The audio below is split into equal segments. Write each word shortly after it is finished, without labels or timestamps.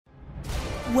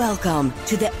Welcome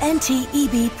to the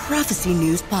NTEB Prophecy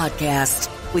News Podcast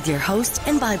with your host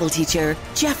and Bible teacher,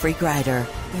 Jeffrey Greider.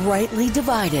 Rightly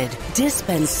divided,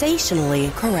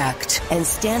 dispensationally correct, and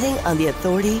standing on the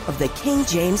authority of the King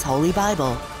James Holy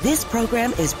Bible. This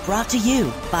program is brought to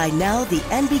you by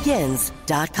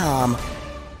NowTheEndBegins.com.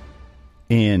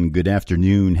 And good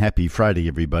afternoon, happy Friday,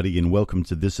 everybody, and welcome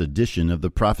to this edition of the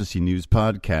Prophecy News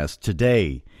Podcast.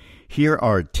 Today, here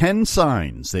are 10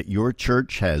 signs that your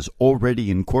church has already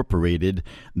incorporated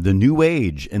the New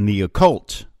Age and the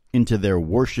occult into their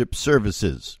worship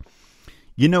services.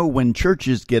 You know, when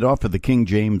churches get off of the King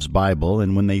James Bible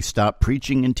and when they stop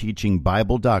preaching and teaching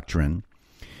Bible doctrine,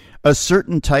 a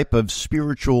certain type of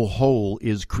spiritual hole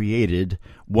is created,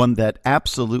 one that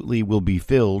absolutely will be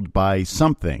filled by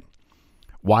something.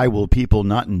 Why will people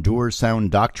not endure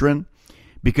sound doctrine?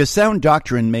 Because sound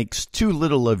doctrine makes too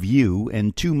little of you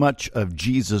and too much of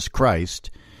Jesus Christ,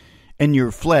 and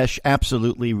your flesh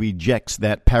absolutely rejects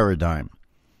that paradigm.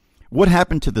 What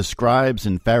happened to the scribes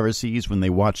and Pharisees when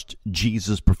they watched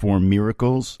Jesus perform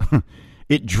miracles?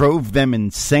 It drove them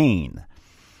insane.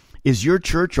 Is your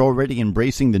church already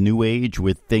embracing the New Age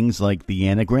with things like the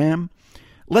anagram?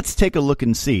 Let's take a look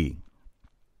and see.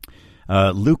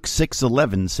 Luke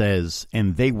 6:11 says,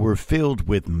 "And they were filled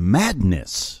with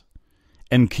madness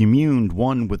and communed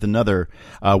one with another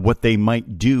what they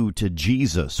might do to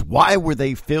Jesus." Why were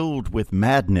they filled with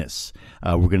madness?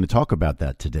 We're going to talk about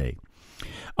that today.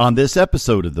 On this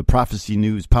episode of the Prophecy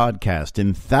News Podcast,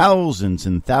 in thousands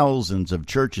and thousands of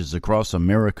churches across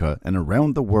America and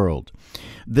around the world,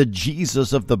 the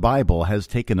Jesus of the Bible has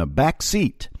taken a back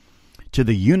seat to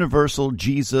the universal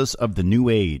Jesus of the New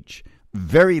Age.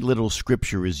 Very little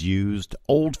scripture is used,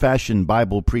 old-fashioned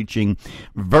Bible preaching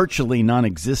virtually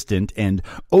non-existent, and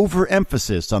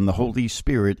overemphasis on the Holy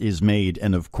Spirit is made.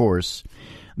 And of course,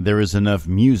 there is enough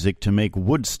music to make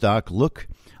Woodstock look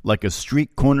like a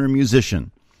street corner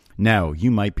musician. Now, you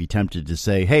might be tempted to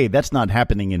say, hey, that's not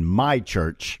happening in my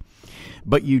church.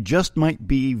 But you just might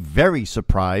be very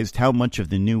surprised how much of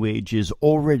the New Age is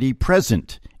already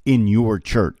present in your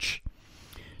church.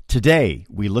 Today,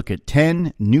 we look at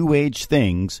 10 New Age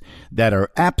things that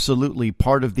are absolutely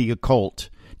part of the occult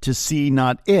to see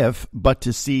not if, but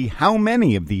to see how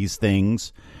many of these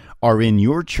things are in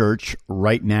your church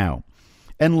right now.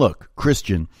 And look,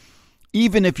 Christian,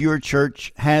 even if your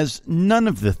church has none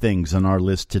of the things on our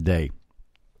list today,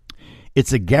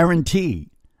 it's a guarantee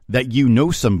that you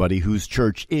know somebody whose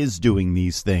church is doing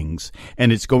these things,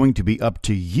 and it's going to be up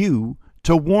to you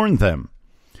to warn them.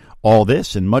 All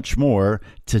this and much more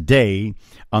today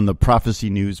on the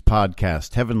Prophecy News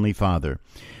Podcast. Heavenly Father,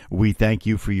 we thank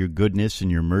you for your goodness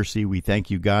and your mercy. We thank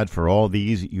you, God, for all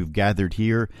these that you've gathered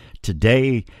here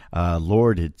today.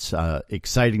 Lord, it's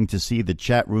exciting to see the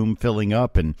chat room filling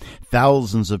up and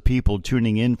thousands of people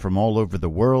tuning in from all over the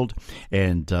world.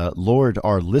 And Lord,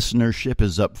 our listenership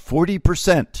is up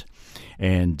 40%.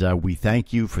 And we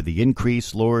thank you for the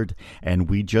increase, Lord, and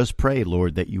we just pray,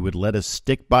 Lord, that you would let us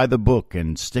stick by the book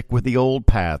and stick with the old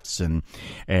paths and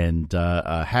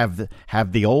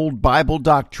have the old Bible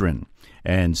doctrine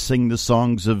and sing the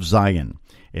songs of Zion.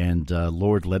 And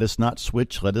Lord, let us not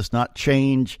switch, let us not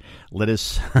change, let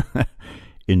us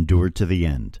endure to the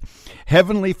end.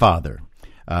 Heavenly Father,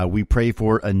 we pray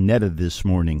for Annetta this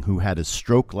morning, who had a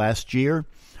stroke last year,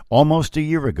 almost a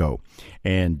year ago,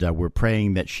 and we're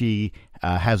praying that she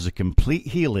has a complete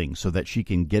healing so that she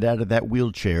can get out of that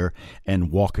wheelchair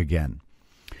and walk again.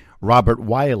 Robert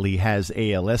Wiley has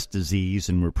ALS disease,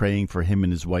 and we're praying for him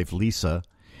and his wife, Lisa.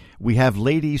 We have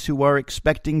ladies who are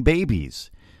expecting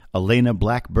babies: Elena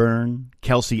Blackburn,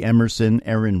 Kelsey Emerson,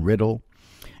 Erin Riddle,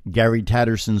 Gary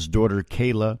Tatterson's daughter,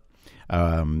 Kayla.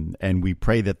 And we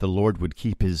pray that the Lord would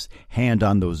keep his hand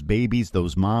on those babies,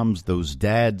 those moms, those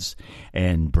dads,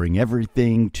 and bring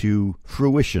everything to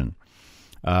fruition.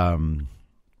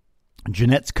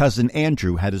 Jeanette's cousin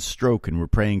Andrew had a stroke, and we're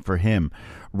praying for him.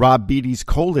 Rob Beatty's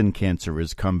colon cancer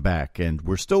has come back, and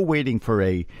we're still waiting for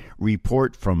a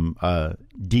report from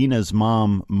Dina's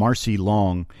mom, Marcy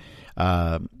Long.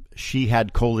 She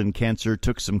had colon cancer,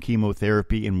 took some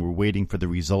chemotherapy, and we're waiting for the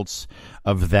results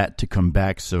of that to come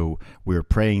back, so we're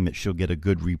praying that she'll get a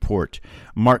good report.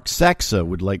 Mark Saxa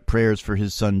would like prayers for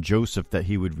his son Joseph, that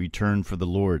he would return to the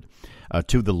Lord.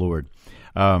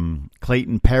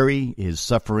 Clayton Perry is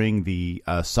suffering the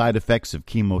side effects of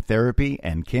chemotherapy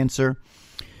and cancer.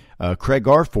 Craig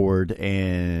Arford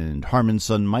and Harmon's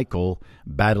son Michael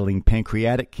battling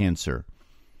pancreatic cancer.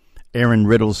 Erin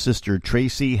Riddle's sister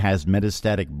Tracy has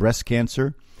metastatic breast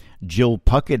cancer. Jill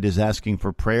Puckett is asking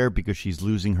for prayer because she's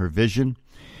losing her vision.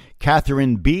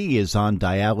 Catherine B. is on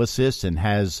dialysis and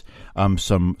has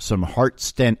some heart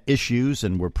stent issues,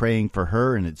 and we're praying for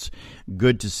her, and it's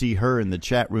good to see her in the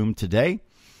chat room today.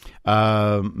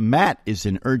 Matt is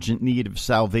in urgent need of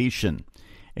salvation.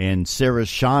 And Sarah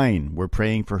Shine, we're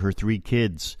praying for her 3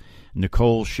 kids,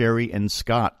 Nicole, Sherry, and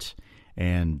Scott.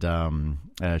 And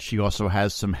she also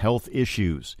has some health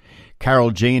issues.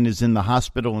 Carol Jane is in the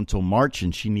hospital until March,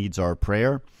 and she needs our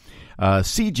prayer.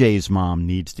 CJ's mom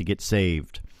needs to get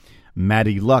saved.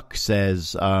 Maddie Luck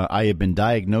says, I have been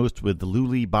diagnosed with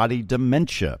Lewy body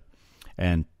dementia,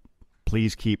 and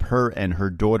please keep her and her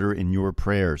daughter in your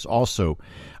prayers. Also,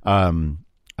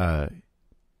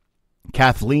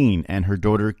 Kathleen and her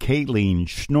daughter Kayleen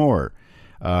Schnorr.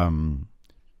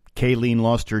 Kayleen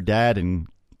lost her dad and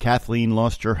Kathleen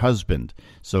lost her husband.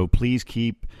 So please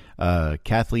keep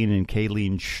Kathleen and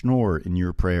Kayleen Schnorr in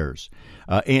your prayers.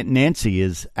 Aunt Nancy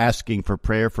is asking for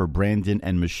prayer for Brandon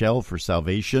and Michelle for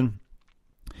salvation.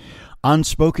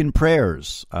 Unspoken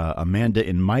prayers, Amanda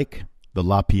and Mike, the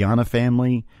La Piana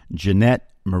family, Jeanette,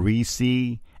 Marie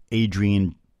C.,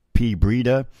 Adrian P.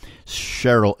 Breda,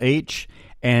 Cheryl H.,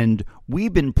 and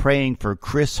we've been praying for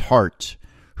Chris Hart,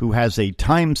 who has a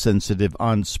time-sensitive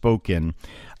unspoken,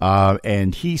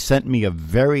 and he sent me a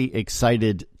very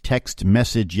excited text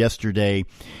message yesterday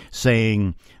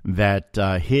saying that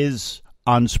his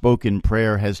unspoken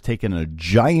prayer has taken a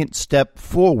giant step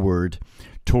forward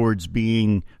towards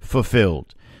being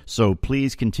fulfilled. So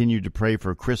please continue to pray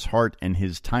for Chris Hart and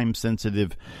his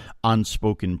time-sensitive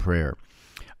unspoken prayer.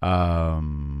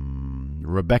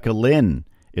 Rebecca Lynn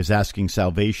is asking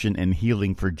salvation and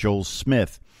healing for Joel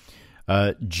Smith.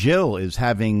 Jill is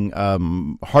having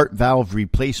heart valve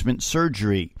replacement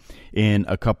surgery in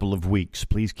a couple of weeks.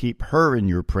 Please keep her in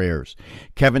your prayers.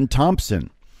 Kevin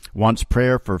Thompson wants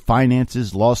prayer for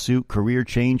finances, lawsuit, career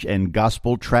change, and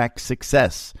gospel track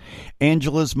success.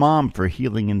 Angela's mom for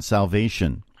healing and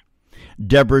salvation.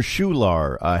 Deborah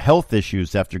Shular, health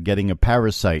issues after getting a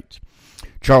parasite.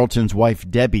 Charlton's wife,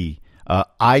 Debbie,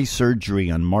 eye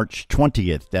surgery on March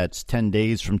 20th. That's 10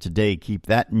 days from today. Keep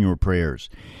that in your prayers.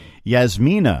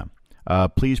 Yasmina,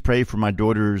 please pray for my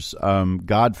daughter's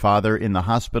godfather in the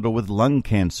hospital with lung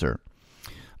cancer.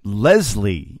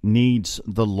 Leslie needs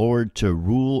the Lord to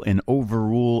rule and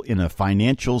overrule in a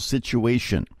financial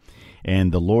situation.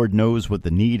 And the Lord knows what the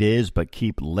need is, but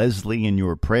keep Leslie in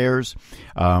your prayers,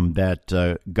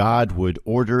 that God would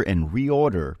order and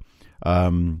reorder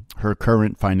her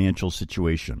current financial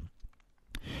situation.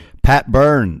 Pat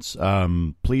Burns,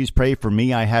 please pray for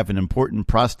me. I have an important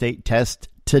prostate test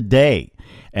today,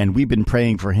 and we've been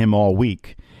praying for him all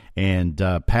week. And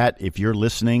Pat, if you're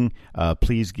listening,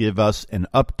 please give us an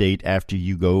update after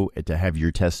you go to have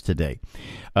your test today.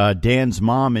 Dan's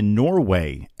mom in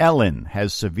Norway, Ellen,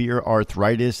 has severe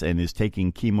arthritis and is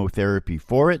taking chemotherapy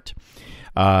for it.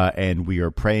 And we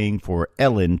are praying for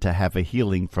Ellen to have a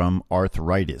healing from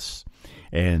arthritis.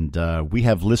 And we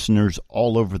have listeners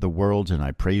all over the world, and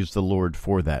I praise the Lord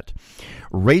for that.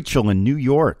 Rachel in New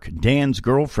York, Dan's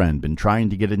girlfriend, been trying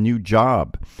to get a new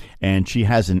job, and she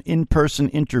has an in-person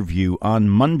interview on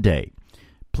Monday.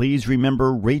 Please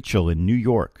remember Rachel in New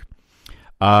York.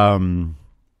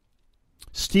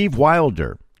 Steve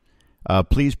Wilder,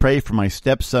 please pray for my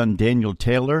stepson Daniel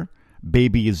Taylor,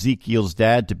 baby Ezekiel's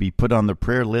dad, to be put on the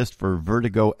prayer list for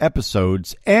Vertigo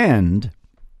episodes, and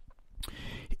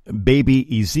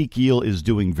baby Ezekiel is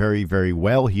doing very, very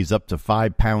well. He's up to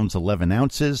 5 pounds, 11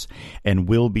 ounces, and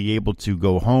will be able to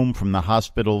go home from the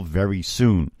hospital very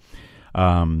soon.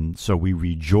 So we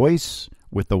rejoice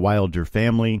with the Wilder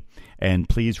family, and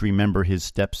please remember his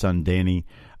stepson Daniel,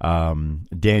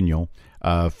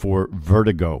 for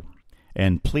vertigo.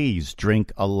 And please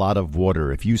drink a lot of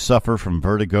water. If you suffer from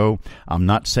vertigo, I'm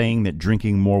not saying that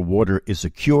drinking more water is a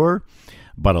cure,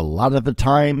 but a lot of the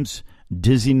times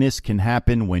dizziness can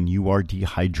happen when you are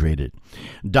dehydrated.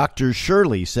 Dr.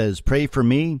 Shirley says, pray for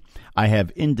me. I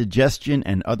have indigestion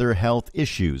and other health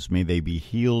issues. May they be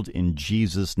healed in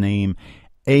Jesus' name.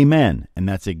 Amen. And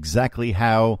that's exactly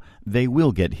how they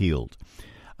will get healed.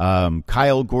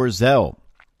 Kyle Gorzel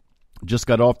just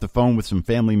got off the phone with some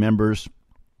family members.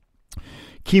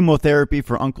 Chemotherapy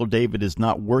for Uncle David is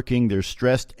not working. They're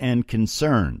stressed and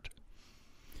concerned.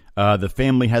 The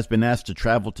family has been asked to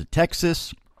travel to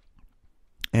Texas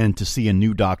and to see a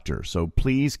new doctor. So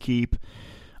please keep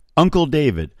Uncle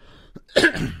David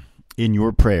in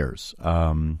your prayers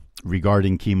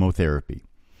regarding chemotherapy.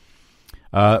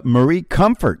 Marie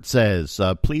Comfort says,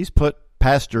 please put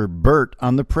Pastor Bert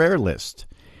on the prayer list.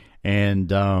 And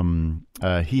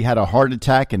he had a heart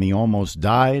attack and he almost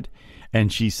died.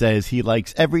 And she says he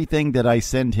likes everything that I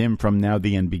send him from now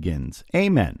the end begins.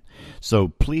 Amen. So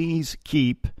please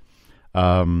keep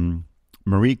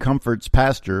Marie Comfort's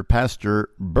pastor, Pastor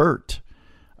Bert,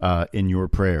 in your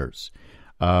prayers.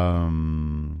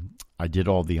 I did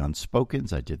all the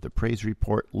unspokens. I did the praise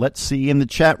report. Let's see in the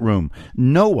chat room.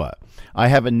 Noah, I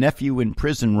have a nephew in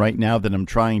prison right now that I'm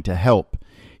trying to help.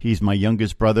 He's my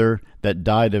youngest brother that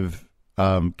died of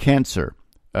cancer,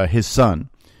 his son.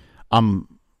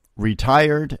 I'm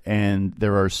retired, and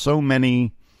there are so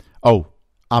many. Oh,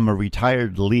 I'm a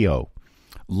retired Leo,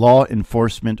 law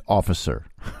enforcement officer.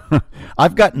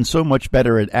 I've gotten so much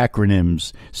better at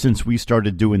acronyms since we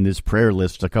started doing this prayer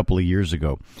list a couple of years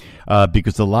ago,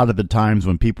 because a lot of the times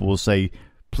when people will say,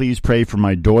 please pray for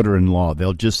my daughter-in-law,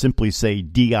 they'll just simply say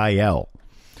DIL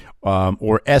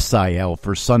or SIL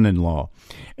for son-in-law.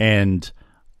 And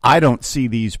I don't see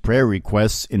these prayer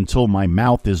requests until my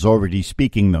mouth is already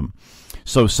speaking them.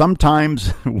 So sometimes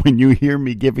when you hear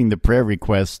me giving the prayer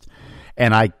request,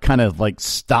 and I kind of like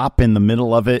stop in the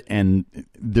middle of it, and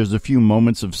there's a few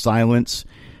moments of silence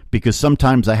because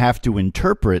sometimes I have to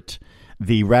interpret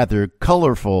the rather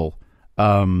colorful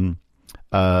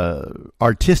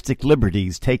artistic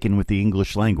liberties taken with the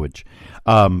English language.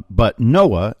 But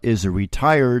Noah is a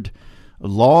retired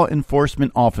law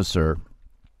enforcement officer,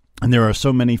 and there are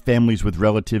so many families with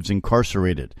relatives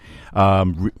incarcerated.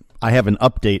 I have an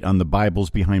update on the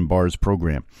Bibles Behind Bars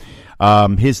program.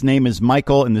 His name is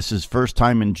Michael, and this is his first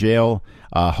time in jail.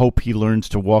 Hope he learns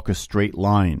to walk a straight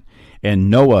line.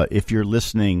 And Noah, if you're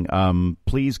listening,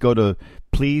 please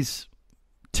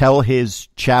tell his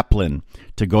chaplain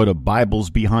to go to Bibles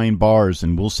Behind Bars,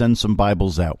 and we'll send some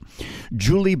Bibles out.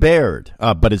 Julie Baird,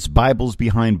 but it's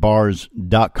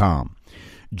BiblesBehindBars.com.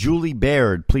 Julie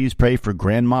Baird, please pray for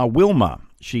Grandma Wilma.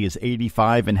 She is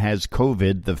 85 and has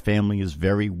COVID. The family is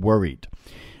very worried.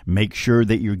 Make sure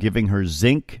that you're giving her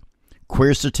zinc,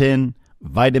 quercetin,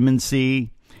 vitamin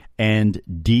C, and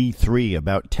D3,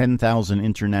 about 10,000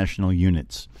 international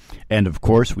units. And, of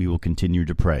course, we will continue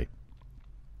to pray.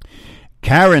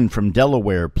 Karen from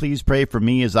Delaware, please pray for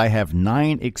me as I have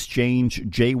 9 exchange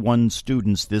J1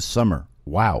 students this summer.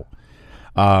 Wow.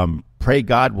 Pray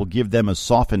God will give them a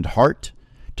softened heart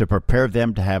to prepare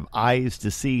them to have eyes to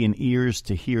see and ears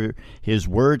to hear his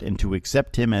word and to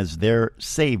accept him as their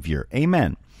Savior.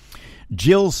 Amen.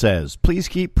 Jill says, please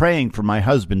keep praying for my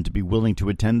husband to be willing to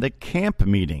attend the camp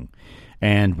meeting.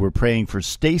 And we're praying for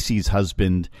Stacy's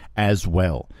husband as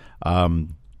well,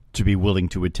 to be willing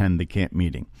to attend the camp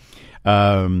meeting.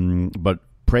 But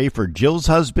pray for Jill's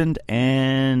husband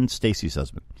and Stacy's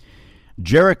husband.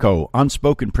 Jericho,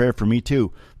 unspoken prayer for me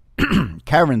too.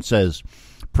 Karen says,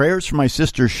 prayers for my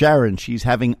sister Sharon. She's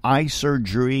having eye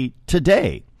surgery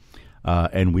today,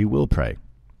 and we will pray.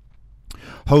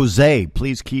 Jose,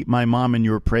 please keep my mom in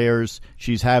your prayers.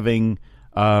 She's having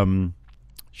the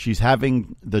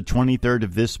 23rd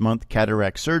of this month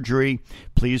cataract surgery.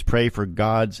 Please pray for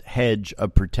God's hedge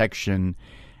of protection.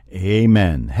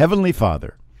 Amen. Heavenly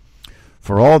Father,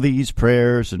 for all these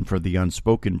prayers and for the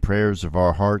unspoken prayers of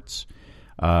our hearts,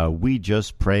 we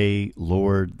just pray,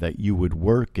 Lord, that you would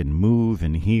work and move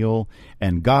and heal.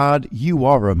 And God, you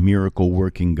are a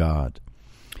miracle-working God.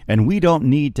 And we don't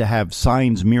need to have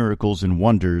signs, miracles, and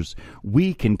wonders.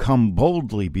 We can come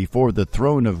boldly before the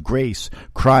throne of grace,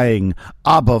 crying,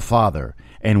 Abba, Father.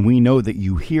 And we know that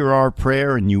you hear our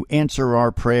prayer and you answer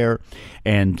our prayer.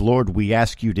 And, Lord, we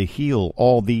ask you to heal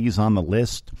all these on the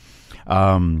list.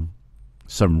 Some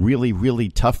really, really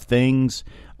tough things.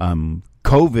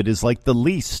 COVID is like the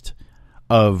least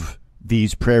of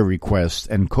these prayer requests,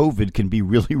 and COVID can be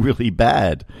really, really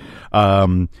bad.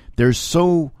 There's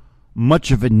so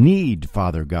much of a need,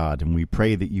 Father God, and we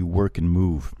pray that you work and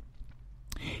move.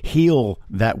 Heal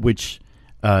that which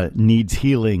needs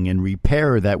healing and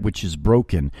repair that which is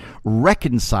broken.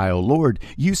 Reconcile, Lord.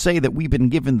 You say that we've been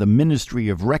given the ministry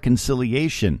of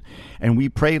reconciliation, and we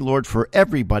pray, Lord, for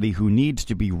everybody who needs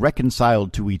to be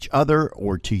reconciled to each other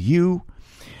or to you,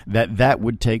 that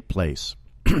would take place.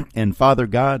 And Father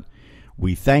God,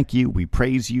 we thank you, we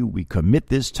praise you, we commit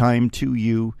this time to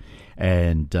you,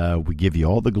 and we give you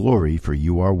all the glory, for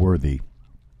you are worthy.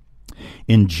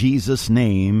 In Jesus'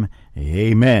 name,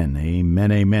 amen,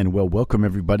 amen, amen. Well, welcome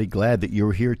everybody. Glad that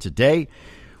you're here today.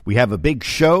 We have a big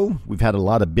show. We've had a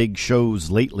lot of big shows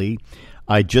lately.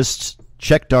 I just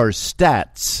checked our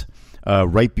stats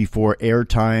right before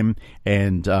airtime,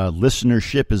 and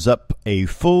listenership is up a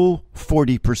full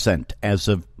 40% as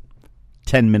of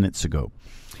 10 minutes ago.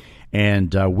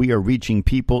 And we are reaching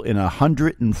people in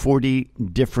 140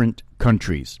 different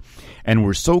countries. And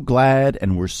we're so glad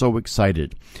and we're so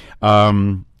excited.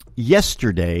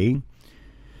 Yesterday,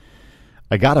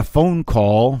 I got a phone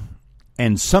call,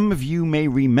 and some of you may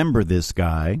remember this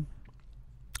guy.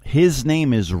 His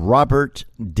name is Robert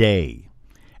Day,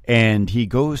 and he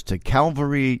goes to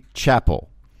Calvary Chapel.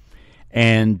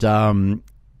 And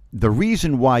the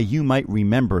reason why you might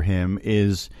remember him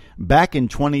is back in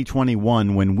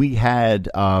 2021 when we had,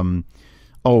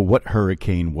 what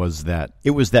hurricane was that?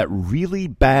 It was that really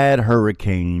bad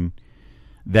hurricane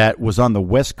that was on the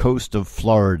west coast of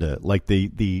Florida, like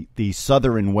the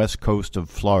southern and west coast of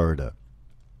Florida.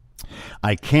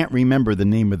 I can't remember the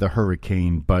name of the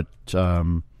hurricane, but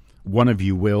one of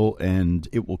you will, and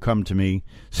it will come to me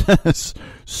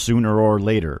sooner or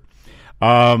later.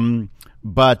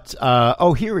 But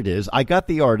here it is. I got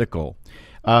the article.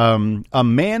 A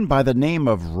man by the name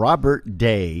of Robert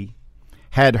Day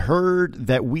had heard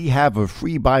that we have a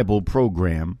free Bible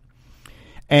program,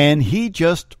 and he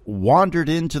just wandered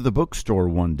into the bookstore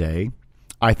one day.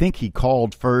 I think he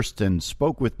called first and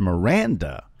spoke with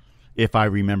Miranda, if I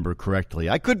remember correctly.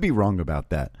 I could be wrong about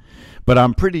that, but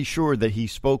I'm pretty sure that he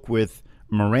spoke with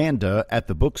Miranda at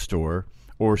the bookstore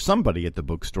or somebody at the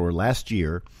bookstore last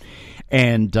year,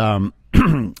 and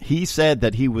he said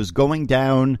that he was going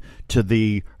down to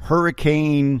the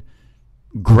hurricane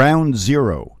ground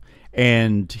zero,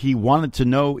 and he wanted to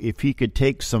know if he could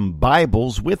take some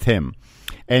Bibles with him.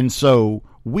 And so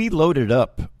we loaded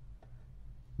up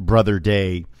Brother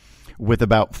Day with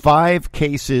about 5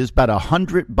 cases, about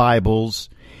 100 Bibles,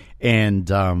 and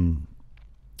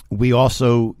we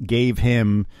also gave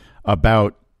him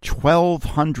about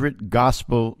 1,200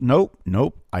 gospel. Nope,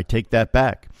 I take that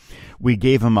back. We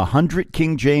gave him 100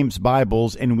 King James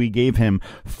Bibles, and we gave him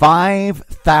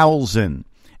 5,000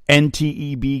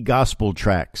 NTEB gospel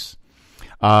tracts.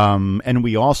 And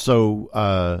we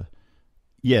also,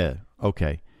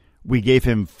 we gave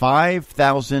him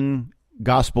 5,000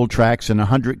 gospel tracts and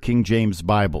 100 King James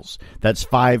Bibles. That's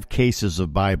 5 cases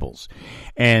of Bibles.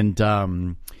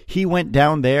 And he went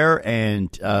down there, and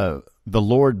the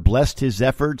Lord blessed his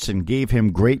efforts and gave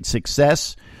him great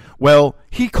success. Well,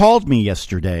 he called me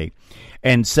yesterday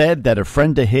and said that a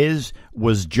friend of his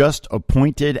was just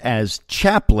appointed as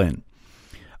chaplain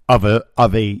of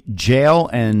a jail,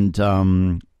 and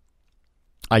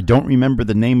I don't remember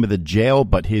the name of the jail,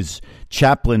 but his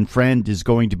chaplain friend is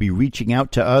going to be reaching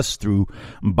out to us through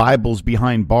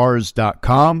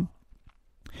BiblesBehindBars.com.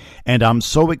 And I'm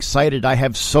so excited. I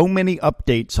have so many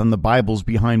updates on the Bibles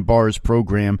Behind Bars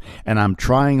program, and I'm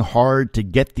trying hard to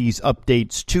get these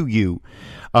updates to you.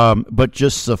 But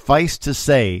just suffice to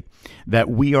say that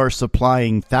we are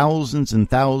supplying thousands and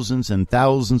thousands and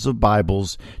thousands of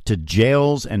Bibles to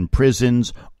jails and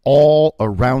prisons all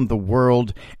around the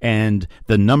world, and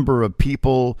the number of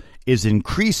people is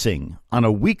increasing on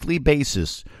a weekly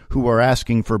basis who are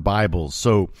asking for Bibles.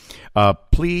 So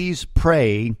please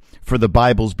pray for the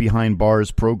Bibles Behind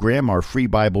Bars program, our free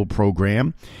Bible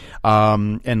program.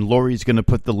 And Lori's going to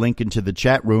put the link into the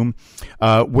chat room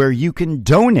where you can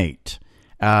donate.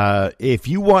 If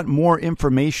you want more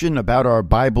information about our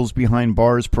Bibles Behind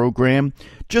Bars program,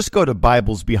 just go to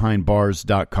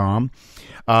BiblesBehindBars.com.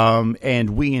 And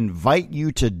we invite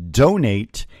you to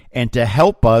donate and to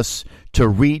help us to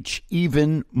reach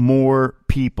even more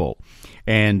people.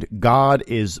 And God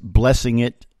is blessing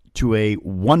it to a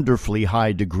wonderfully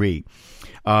high degree.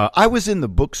 I was in the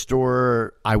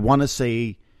bookstore, I want to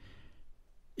say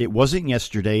it wasn't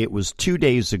yesterday, it was 2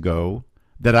 days ago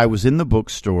that I was in the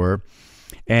bookstore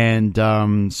and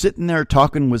sitting there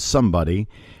talking with somebody,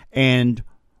 and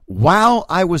while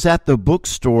I was at the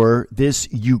bookstore, this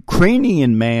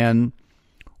Ukrainian man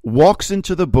walks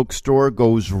into the bookstore,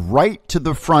 goes right to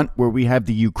the front where we have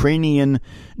the Ukrainian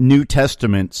New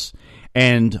Testaments,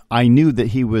 and I knew that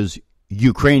he was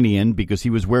Ukrainian because he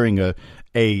was wearing like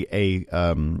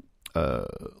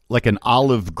an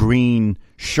olive green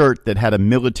shirt that had a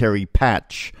military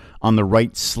patch on the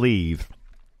right sleeve.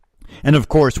 And of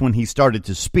course, when he started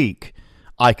to speak,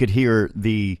 I could hear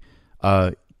he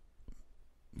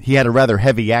had a rather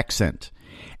heavy accent.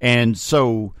 And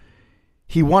so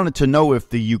he wanted to know if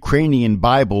the Ukrainian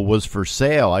Bible was for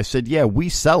sale. I said, yeah, we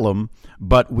sell them,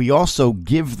 but we also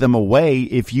give them away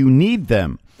if you need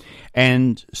them.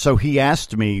 And so he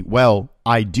asked me, well,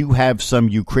 I do have some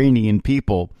Ukrainian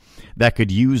people that could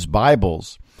use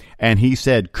Bibles. And he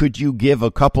said, could you give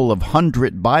a couple of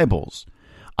 100 Bibles?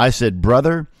 I said,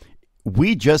 brother,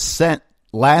 we just sent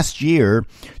last year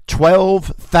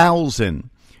 12,000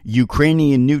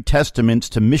 Ukrainian New Testaments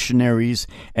to missionaries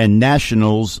and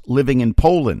nationals living in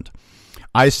Poland.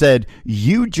 I said,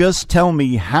 you just tell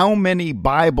me how many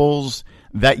Bibles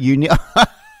that you need.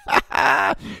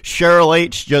 Cheryl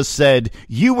H. just said,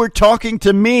 you were talking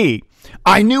to me.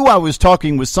 I knew I was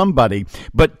talking with somebody,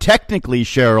 but technically,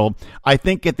 Cheryl, I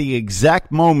think at the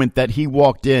exact moment that he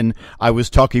walked in, I was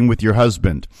talking with your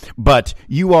husband. But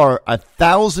you are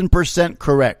 1,000%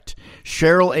 correct.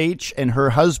 Cheryl H. and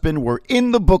her husband were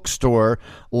in the bookstore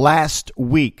last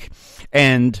week,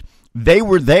 and they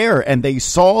were there, and they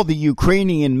saw the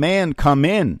Ukrainian man come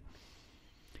in.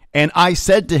 And I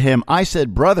said to him,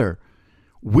 brother,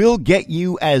 we'll get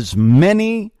you as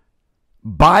many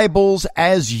Bibles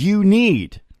as you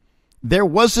need. There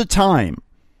was a time,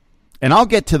 and I'll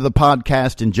get to the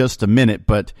podcast in just a minute,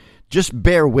 but just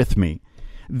bear with me.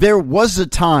 There was a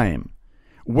time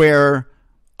where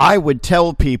I would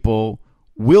tell people,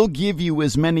 we'll give you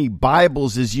as many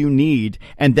Bibles as you need,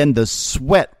 and then the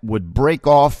sweat would break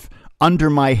off under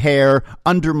my hair,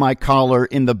 under my collar,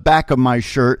 in the back of my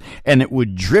shirt, and it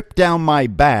would drip down my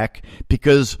back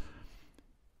because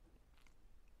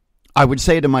I would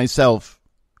say to myself,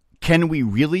 can we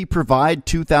really provide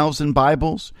 2,000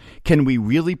 Bibles? Can we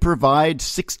really provide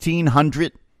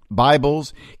 1,600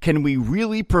 Bibles? Can we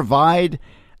really provide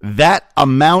that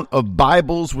amount of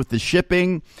Bibles with the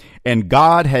shipping? And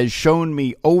God has shown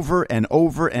me over and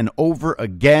over and over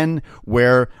again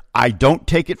where I don't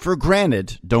take it for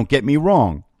granted, don't get me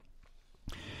wrong,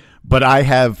 but I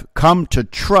have come to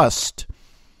trust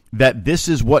that this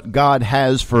is what God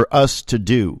has for us to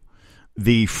do.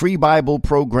 The Free Bible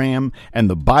program and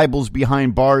the Bibles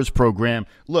Behind Bars program.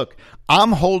 Look,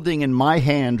 I'm holding in my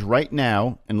hand right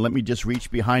now, and let me just reach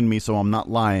behind me so I'm not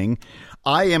lying.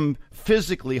 I am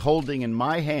physically holding in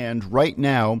my hand right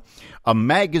now a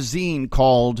magazine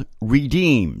called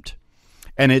Redeemed,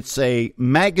 and it's a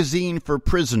magazine for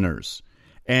prisoners.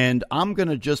 And I'm going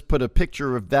to just put a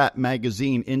picture of that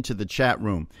magazine into the chat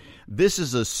room. This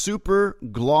is a super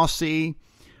glossy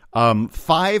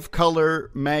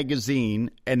 5-color magazine,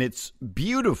 and it's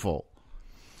beautiful.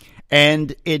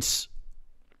 And it's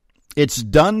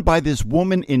done by this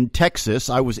woman in Texas.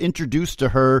 I was introduced to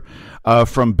her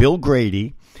from Bill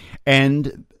Grady,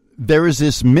 and there is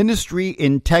this ministry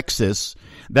in Texas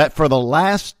that for the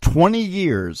last 20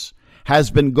 years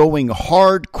has been going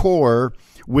hardcore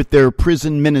with their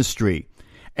prison ministry.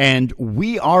 And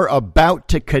we are about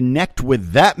to connect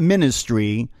with that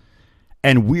ministry,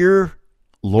 and we're,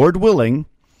 Lord willing,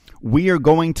 we are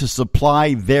going to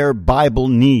supply their Bible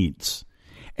needs.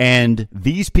 And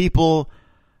these people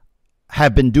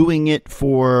have been doing it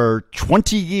for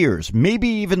 20 years, maybe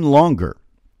even longer.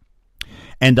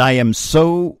 And I am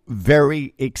so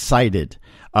very excited.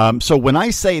 So when I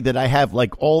say that I have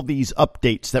like all these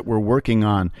updates that we're working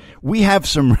on, we have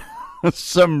some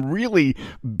really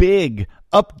big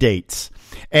updates.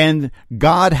 And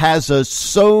God has us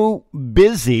so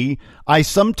busy, I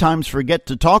sometimes forget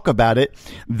to talk about it.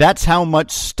 That's how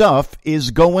much stuff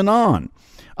is going on.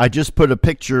 I just put a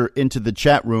picture into the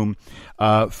chat room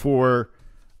for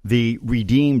the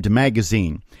Redeemed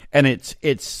magazine, and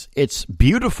it's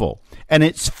beautiful, and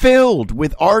it's filled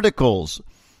with articles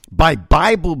by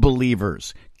Bible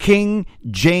believers, King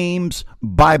James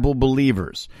Bible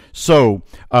believers. So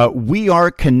we are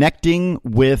connecting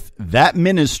with that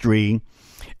ministry,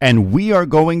 and we are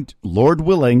going, Lord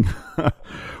willing,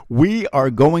 we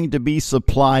are going to be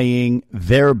supplying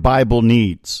their Bible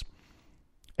needs.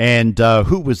 And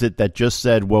who was it that just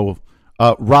said, well,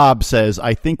 Rob says,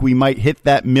 I think we might hit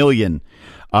that million.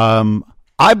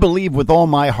 I believe with all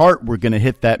my heart we're going to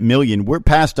hit that million. We're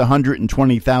past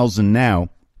 120,000 now.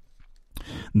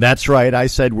 That's right. I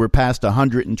said we're past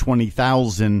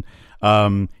 120,000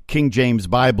 King James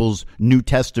Bibles, New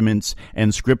Testaments,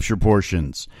 and Scripture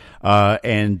portions.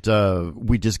 And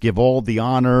we just give all the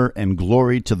honor and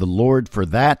glory to the Lord for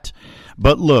that.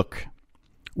 But look,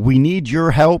 we need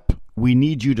your help. We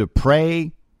need you to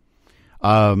pray.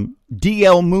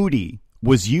 D.L. Moody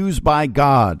was used by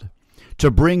God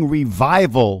to bring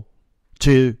revival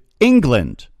to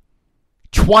England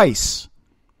twice.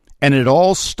 And it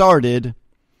all started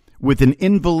with an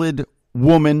invalid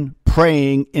woman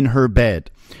praying in her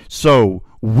bed. So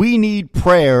we need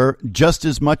prayer just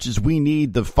as much as we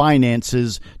need the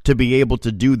finances to be able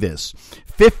to do this.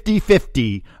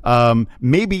 50-50,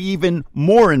 maybe even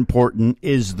more important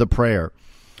is the prayer.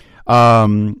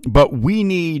 But we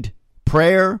need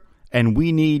prayer, and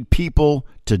we need people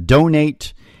to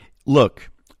donate. Look,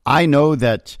 I know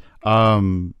that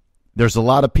there's a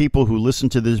lot of people who listen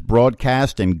to this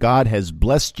broadcast, and God has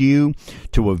blessed you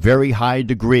to a very high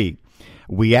degree.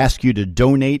 We ask you to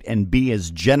donate and be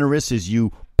as generous as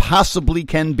you possibly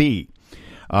can be,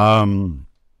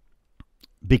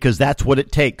 because that's what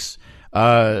it takes.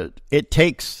 It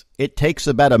takes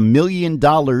about $1 million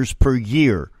per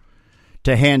year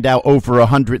to hand out over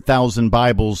 100,000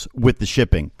 Bibles with the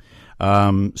shipping.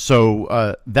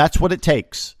 So that's what it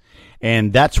takes.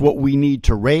 And that's what we need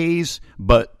to raise.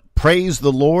 But praise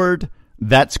the Lord,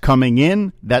 that's coming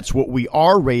in. That's what we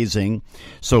are raising.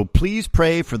 So please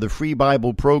pray for the free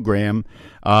Bible program.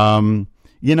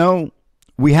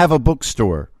 We have a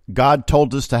bookstore. God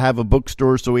told us to have a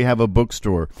bookstore, so we have a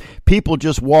bookstore. People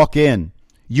just walk in.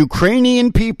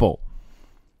 Ukrainian people,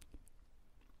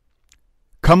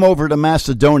 come over to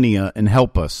Macedonia and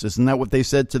help us. Isn't that what they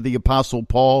said to the Apostle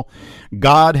Paul?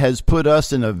 God has put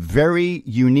us in a very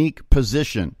unique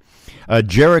position.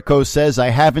 Jericho says, I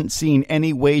haven't seen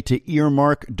any way to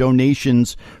earmark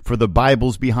donations for the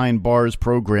Bibles Behind Bars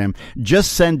program.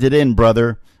 Just send it in,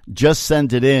 brother. Just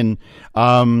send it in.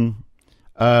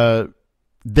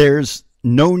 There's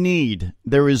no need.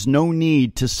 There is no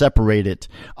need to separate it.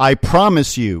 I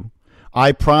promise you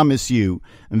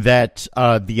that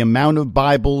the amount of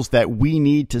Bibles that we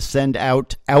need to send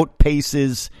out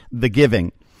outpaces the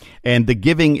giving. And the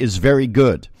giving is very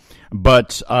good.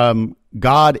 But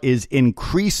God is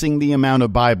increasing the amount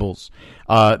of Bibles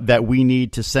that we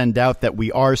need to send out, that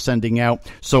we are sending out.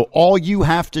 So all you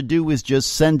have to do is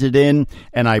just send it in,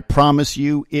 and I promise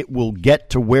you it will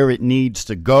get to where it needs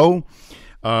to go.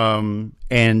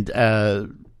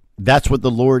 That's what the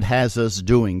Lord has us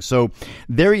doing. So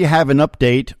there you have an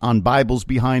update on Bibles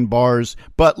Behind Bars.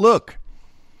 But look,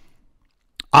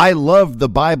 I love the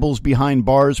Bibles Behind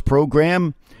Bars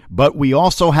program, but we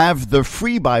also have the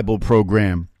free Bible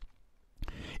program.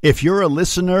 If you're a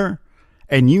listener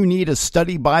and you need a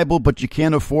study Bible but you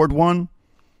can't afford one,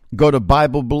 go to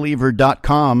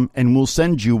BibleBeliever.com and we'll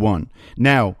send you one.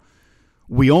 Now,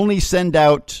 we only send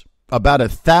out about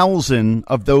 1,000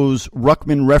 of those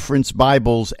Ruckman Reference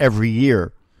Bibles every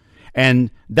year. And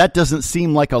that doesn't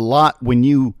seem like a lot when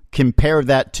you compare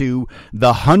that to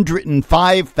the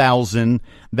 105,000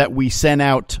 that we sent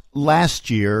out last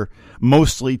year,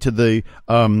 mostly to the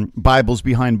Bibles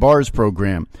Behind Bars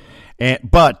program.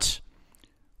 But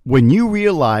when you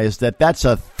realize that that's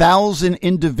 1,000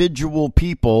 individual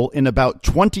people in about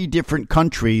 20 different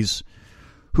countries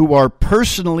who are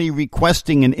personally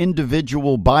requesting an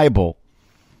individual Bible,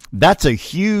 that's a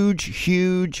huge,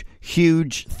 huge,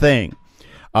 huge thing.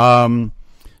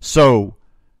 So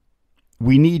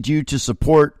we need you to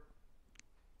support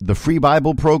the free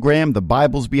Bible program, the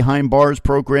Bibles Behind Bars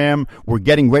program. We're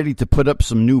getting ready to put up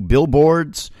some new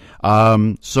billboards.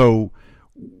 So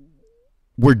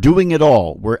we're doing it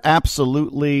all. We're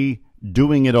absolutely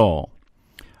doing it all.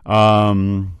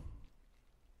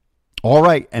 All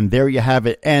right, and there you have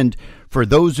it. And for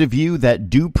those of you that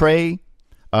do pray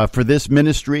for this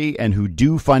ministry and who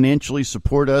do financially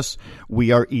support us,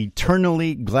 we are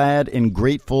eternally glad and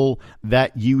grateful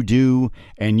that you do,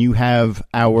 and you have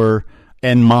our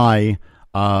and my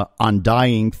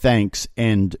undying thanks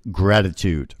and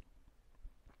gratitude.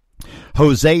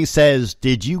 Jose says,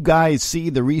 did you guys see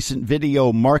the recent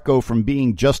video Marco from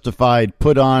Being Justified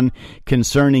put on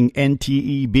concerning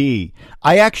NTEB?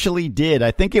 I actually did.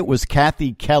 I think it was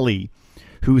Kathy Kelly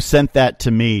who sent that to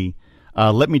me.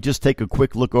 Let me just take a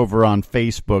quick look over on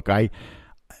Facebook.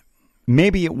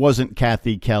 Maybe it wasn't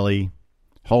Kathy Kelly.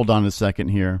 Hold on a second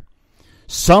here.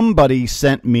 Somebody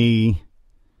sent me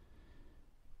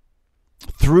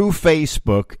through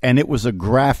Facebook, and it was a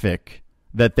graphic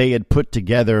that they had put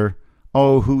together.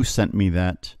 Oh, who sent me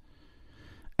that?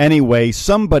 Anyway,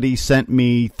 somebody sent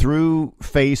me through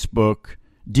Facebook.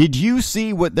 Did you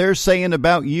see what they're saying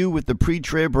about you with the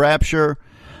pre-trib rapture?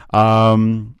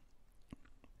 That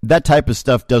type of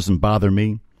stuff doesn't bother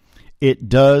me. It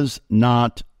does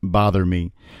not bother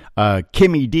me.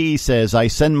 Kimmy D says, I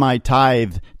send my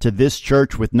tithe to this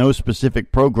church with no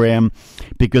specific program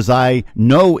because I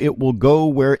know it will go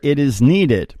where it is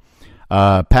needed.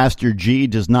 Pastor G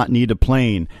does not need a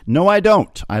plane. No, I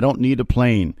don't. I don't need a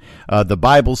plane. The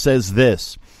Bible says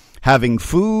this, having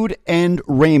food and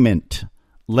raiment,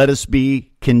 let us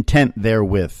be content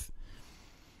therewith.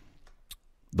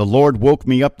 The Lord woke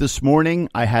me up this morning.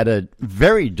 I had a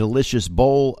very delicious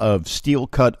bowl of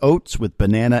steel-cut oats with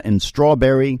banana and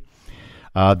strawberry.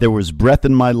 There was breath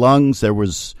in my lungs. There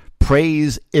was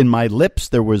praise in my lips.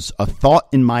 There was a thought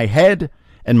in my head,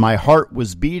 and my heart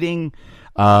was beating.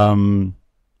 I'm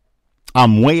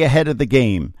way ahead of the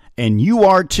game, and you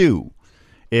are too,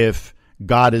 if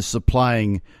God is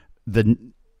supplying the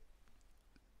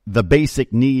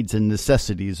basic needs and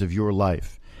necessities of your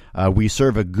life. We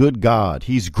serve a good God.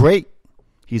 He's great.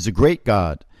 He's a great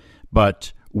God,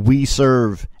 but we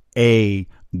serve a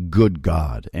good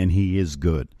God, and he is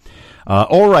good.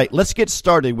 All right, let's get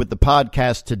started with the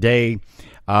podcast today.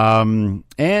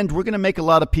 And we're going to make a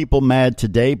lot of people mad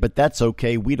today, but that's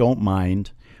okay. We don't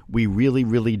mind. We really,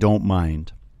 really don't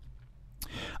mind.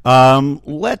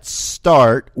 Let's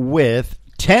start with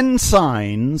 10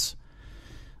 signs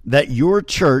that your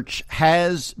church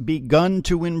has begun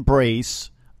to embrace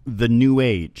the New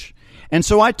Age. And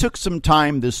so I took some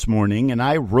time this morning and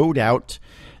I wrote out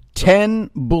 10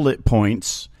 bullet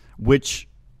points, which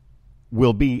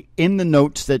will be in the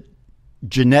notes that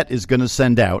Jeanette is going to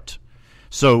send out.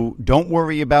 So don't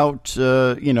worry about,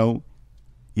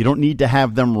 you don't need to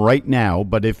have them right now.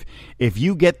 But if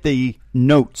you get the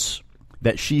notes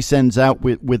that she sends out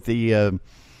with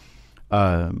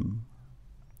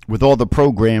all the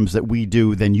programs that we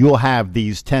do, then you'll have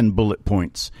these 10 bullet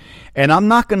points. And I'm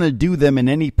not going to do them in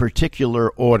any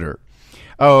particular order.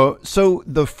 So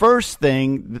the first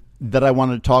thing that I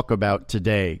want to talk about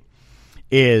today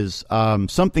is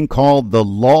something called the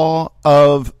law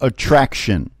of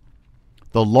attraction.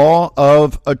 The law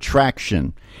of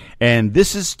attraction. And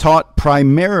this is taught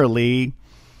primarily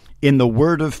in the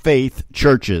Word of Faith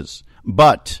churches,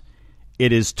 but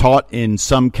it is taught in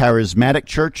some charismatic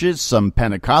churches, some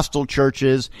Pentecostal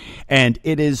churches, and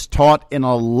it is taught in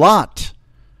a lot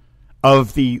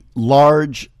of the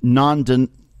large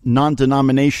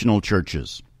non-denominational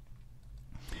churches.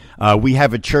 We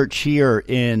have a church here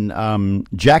in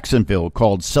Jacksonville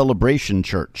called Celebration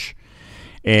Church,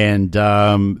 and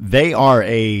they are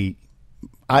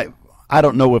I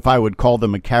don't know if I would call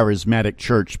them a charismatic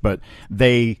church, but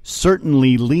they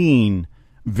certainly lean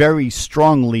very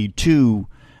strongly to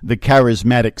the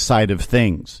charismatic side of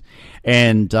things.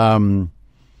 And I'm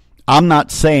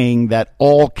not saying that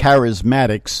all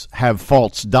charismatics have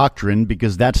false doctrine,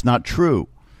 because that's not true.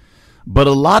 But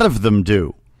a lot of them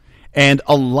do. And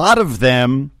a lot of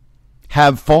them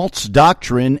have false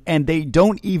doctrine, and they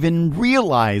don't even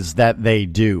realize that they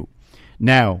do.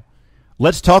 Now,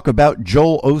 let's talk about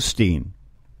Joel Osteen.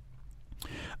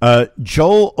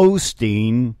 Joel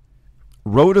Osteen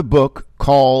wrote a book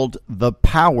called The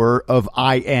Power of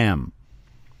I Am.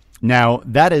 Now,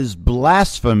 that is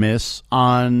blasphemous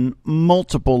on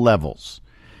multiple levels.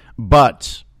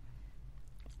 But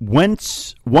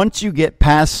once you get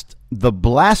past the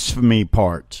blasphemy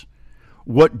part,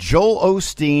 what Joel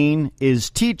Osteen is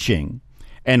teaching,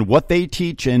 and what they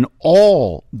teach in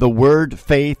all the Word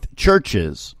Faith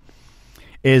churches,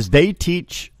 is they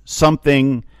teach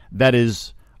something that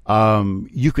is,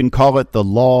 you can call it the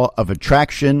law of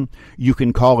attraction. You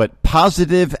can call it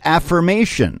positive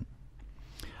affirmation.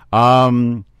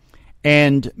 And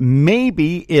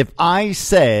maybe if I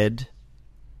said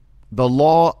the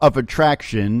law of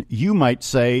attraction, you might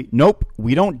say, nope,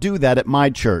 we don't do that at my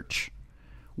church.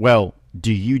 Well,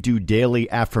 do you do daily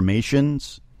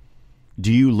affirmations?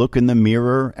 Do you look in the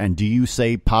mirror and do you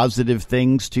say positive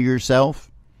things to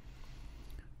yourself?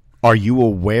 Are you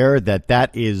aware that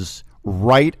that is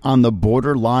right on the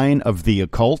borderline of the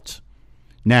occult?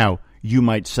 Now, you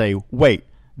might say, wait,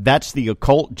 that's the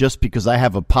occult just because I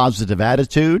have a positive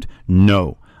attitude?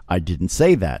 No, I didn't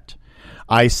say that.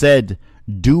 I said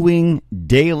doing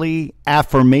daily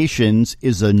affirmations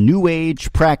is a New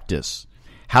Age practice.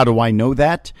 How do I know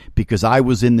that? Because I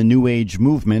was in the New Age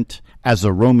movement as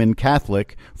a Roman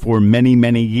Catholic for many,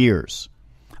 many years.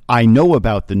 I know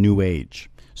about the New Age.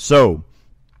 So,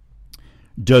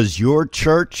 does your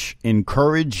church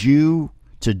encourage you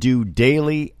to do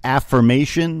daily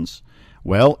affirmations?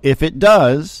 Well, if it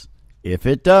does,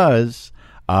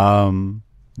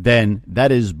 then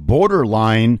that is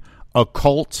borderline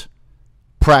occult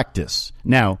practice.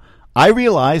 Now, I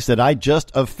realize that I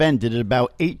just offended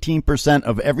about 18%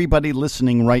 of everybody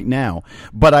listening right now,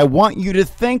 but I want you to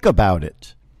think about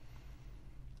it.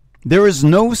 There is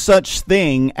no such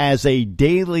thing as a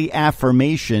daily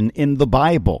affirmation in the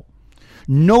Bible.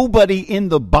 Nobody in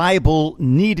the Bible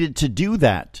needed to do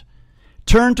that.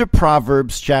 Turn to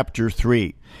Proverbs chapter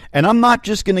 3, and I'm not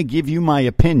just going to give you my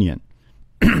opinion.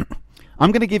 I'm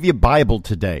going to give you Bible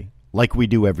today, like we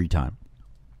do every time.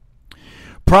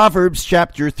 Proverbs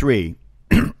chapter 3.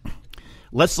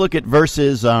 Let's look at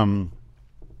verses,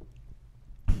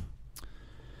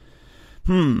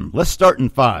 let's start in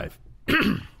 5.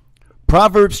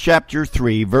 Proverbs chapter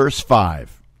 3, verse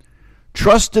 5.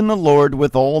 Trust in the Lord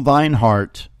with all thine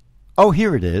heart. Oh,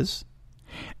 here it is.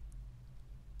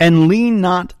 And lean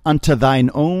not unto thine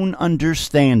own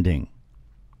understanding.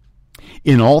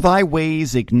 In all thy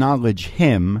ways acknowledge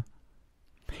him,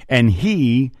 and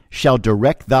he shall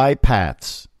direct thy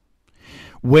paths.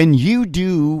 When you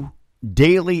do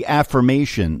daily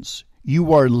affirmations,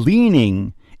 you are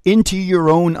leaning into your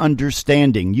own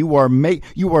understanding. You are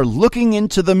looking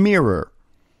into the mirror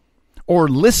or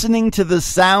listening to the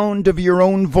sound of your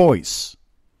own voice,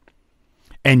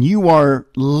 and you are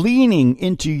leaning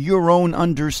into your own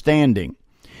understanding.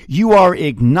 You are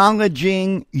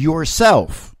acknowledging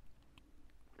yourself.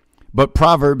 But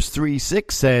Proverbs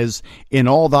 3:6 says, in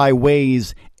all thy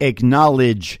ways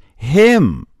acknowledge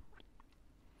him.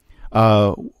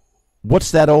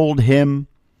 What's that old hymn?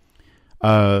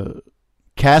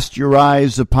 Cast your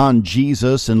eyes upon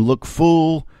Jesus and look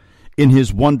full in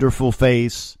his wonderful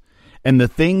face, and the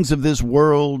things of this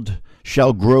world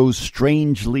shall grow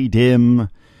strangely dim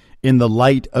in the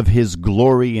light of his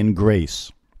glory and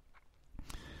grace.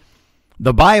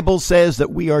 The Bible says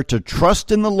that we are to trust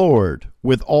in the Lord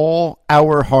with all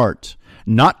our heart,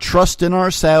 not trust in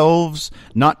ourselves,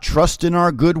 not trust in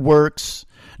our good works,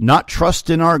 not trust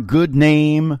in our good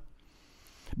name,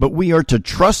 but we are to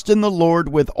trust in the Lord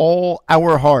with all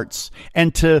our hearts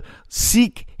and to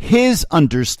seek his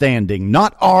understanding,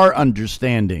 not our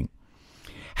understanding.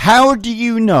 How do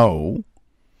you know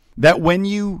that when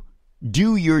you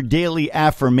do your daily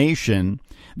affirmation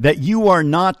that you are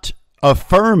not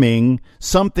affirming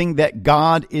something that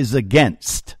God is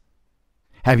against?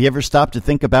 Have you ever stopped to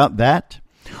think about that?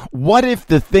 What if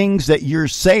the things that you're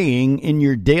saying in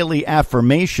your daily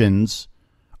affirmations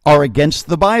are against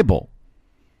the Bible?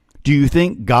 Do you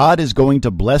think God is going to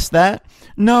bless that?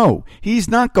 No, he's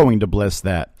not going to bless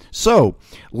that. So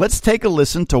let's take a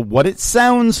listen to what it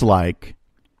sounds like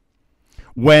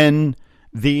when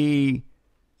the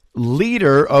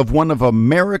leader of one of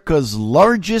America's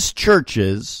largest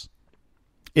churches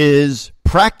is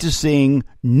practicing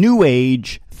New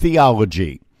Age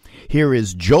theology. Here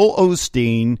is Joel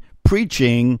Osteen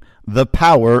preaching the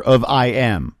power of I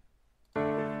am.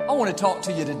 I want to talk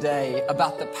to you today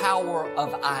about the power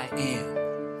of I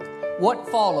am. What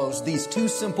follows these two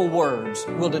simple words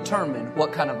will determine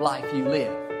what kind of life you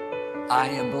live. I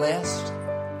am blessed,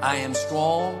 I am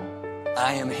strong,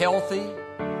 I am healthy,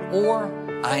 or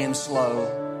I am slow,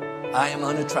 I am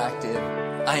unattractive,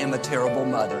 I am a terrible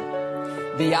mother.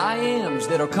 The I ams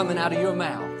that are coming out of your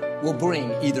mouth will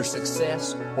bring either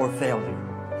success or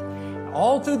failure.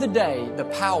 All through the day, the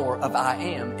power of I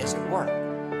am is at work.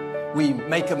 We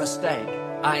make a mistake.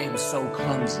 I am so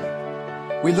clumsy.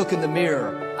 We look in the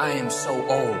mirror. I am so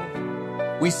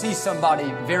old. We see somebody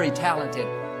very talented.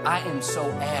 I am so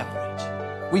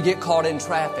average. We get caught in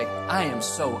traffic. I am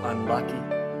so unlucky.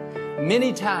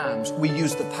 Many times we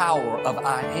use the power of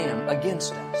I am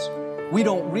against us. We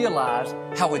don't realize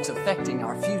how it's affecting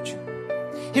our future.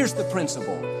 Here's the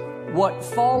principle. What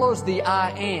follows the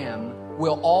I am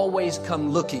will always come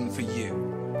looking for you.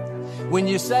 When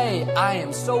you say, I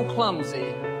am so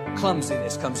clumsy,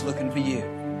 clumsiness comes looking for you.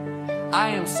 I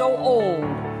am so old,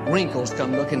 wrinkles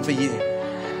come looking for you.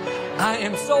 I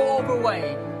am so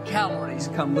overweight, calories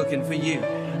come looking for you.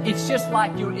 It's just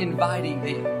like you're inviting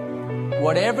them.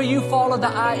 Whatever you follow the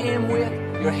I am with,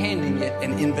 you're handing it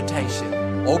an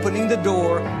invitation, opening the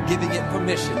door, giving it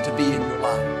permission to be in your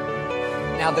life.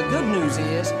 Now the good news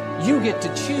is you get to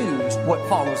choose what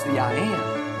follows the I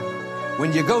am.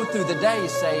 When you go through the day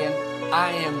saying,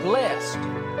 I am blessed,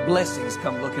 blessings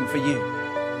come looking for you.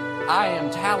 I am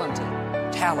talented,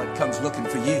 talent comes looking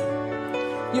for you.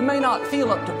 You may not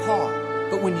feel up to par,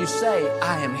 but when you say,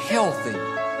 I am healthy,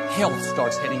 health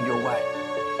starts heading your way.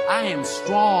 I am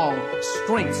strong,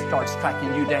 strength starts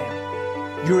tracking you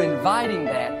down. You're inviting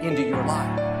that into your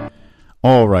life.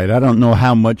 All right, I don't know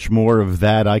how much more of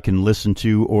that I can listen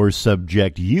to or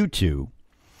subject you to,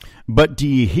 but do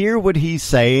you hear what he's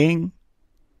saying?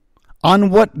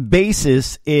 On what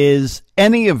basis is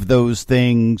any of those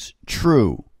things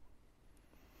true?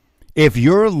 If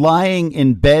you're lying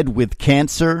in bed with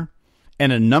cancer,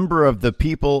 and a number of the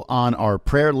people on our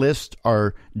prayer list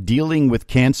are dealing with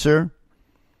cancer,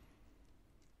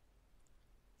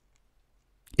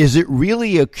 is it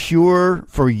really a cure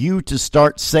for you to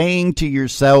start saying to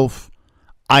yourself,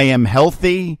 I am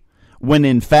healthy, when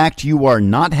in fact you are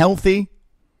not healthy?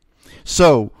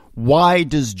 So, why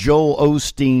does Joel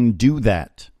Osteen do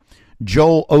that?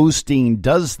 Joel Osteen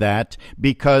does that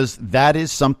because that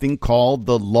is something called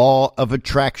the law of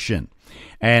attraction.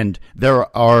 And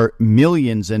there are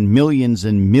millions and millions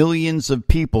and millions of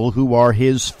people who are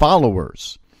his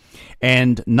followers.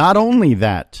 And not only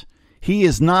that, he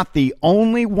is not the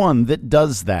only one that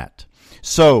does that.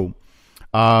 So,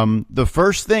 the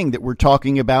first thing that we're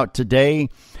talking about today,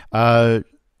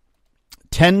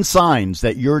 10 signs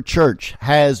that your church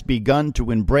has begun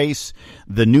to embrace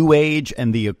the New Age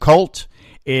and the occult,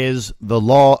 is the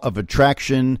law of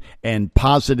attraction and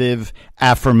positive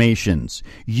affirmations.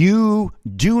 You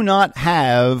do not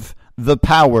have the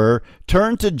power.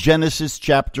 Turn to Genesis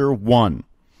chapter 1.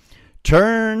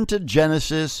 Turn to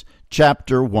Genesis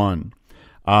chapter 1.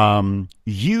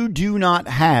 You do not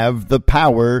have the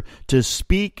power to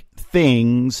speak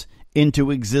things into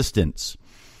existence.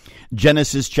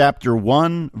 Genesis chapter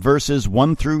 1, verses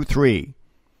 1 through 3.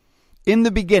 In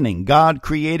the beginning, God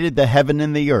created the heaven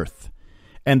and the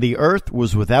earth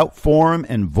was without form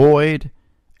and void,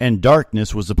 and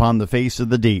darkness was upon the face of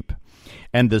the deep.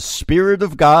 And the Spirit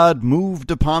of God moved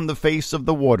upon the face of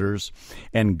the waters,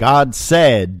 and God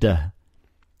said,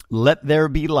 "Let there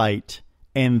be light,"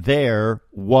 and there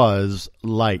was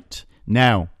light.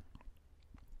 Now,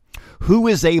 who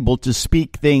is able to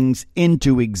speak things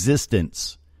into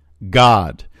existence?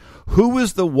 God. Who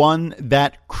is the one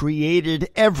that created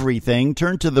everything?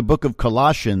 Turn to the book of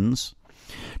Colossians.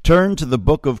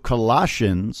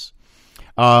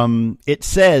 It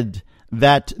said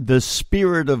that the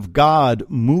Spirit of God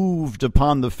moved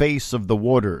upon the face of the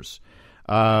waters.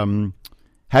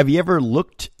 Have you ever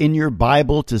looked in your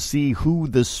Bible to see who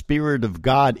the Spirit of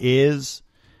God is?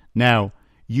 Now,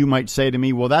 you might say to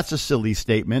me, well, that's a silly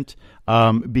statement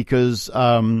because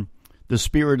the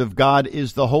Spirit of God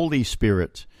is the Holy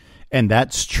Spirit. And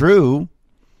that's true.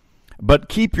 But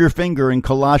keep your finger in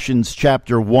Colossians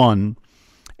chapter 1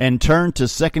 and turn to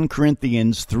 2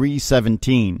 Corinthians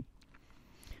 3:17.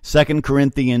 2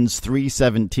 Corinthians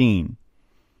 3:17.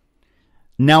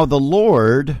 Now the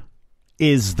Lord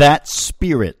is that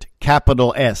Spirit,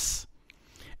 capital S.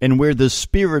 And where the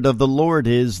Spirit of the Lord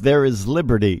is, there is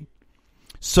liberty.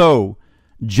 So,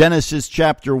 Genesis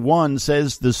chapter 1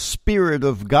 says the Spirit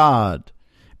of God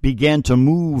began to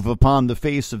move upon the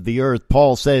face of the earth.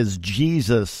 Paul says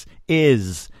Jesus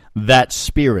is that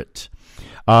Spirit.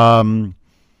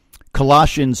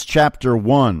 Colossians chapter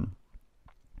 1.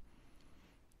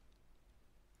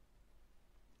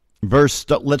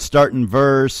 Let's start in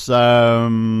verse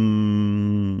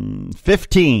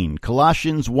 15.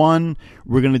 Colossians 1,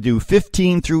 we're going to do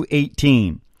 15 through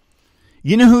 18.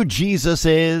 You know who Jesus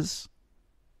is?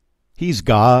 He's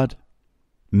God,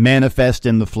 manifest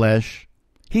in the flesh.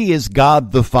 He is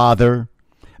God the Father,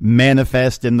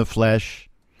 manifest in the flesh.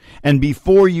 And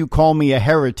before you call me a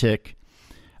heretic,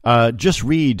 just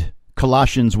read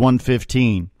Colossians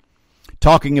 1:15,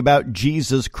 talking about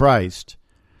Jesus Christ,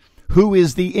 who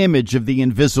is the image of the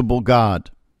invisible God.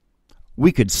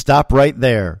 We could stop right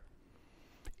there.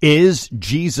 Is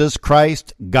Jesus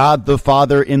Christ God the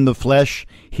Father in the flesh?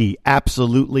 He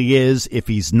absolutely is. If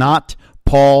he's not,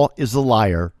 Paul is a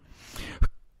liar.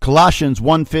 Colossians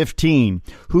 1:15,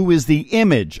 who is the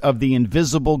image of the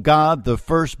invisible God, the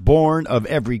firstborn of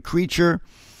every creature.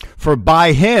 For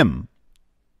by him,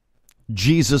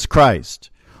 Jesus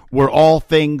Christ, were all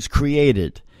things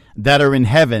created, that are in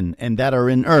heaven and that are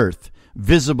in earth,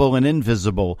 visible and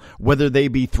invisible, whether they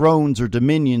be thrones or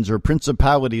dominions or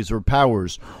principalities or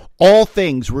powers. All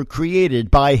things were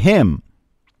created by him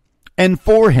and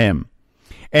for him.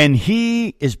 And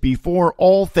he is before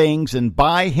all things, and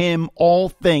by him all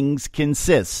things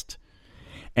consist.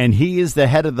 And he is the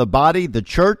head of the body, the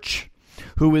church,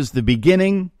 who is the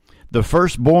beginning, the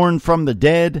firstborn from the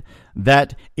dead,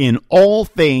 that in all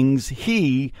things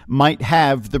he might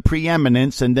have the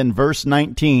preeminence. And then verse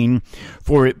 19,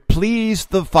 for it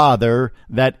pleased the Father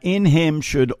that in him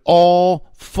should all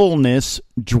fullness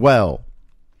dwell.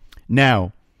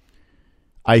 Now,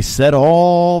 I said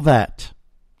all that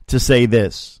to say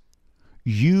this: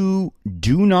 you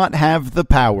do not have the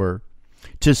power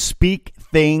to speak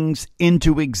things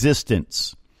into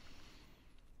existence.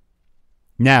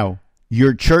 Now,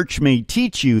 your church may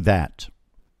teach you that,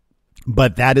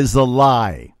 but that is a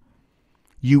lie.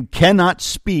 You cannot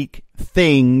speak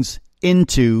things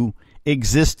into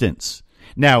existence.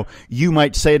 Now, you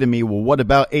might say to me, well, what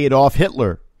about Adolf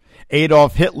Hitler?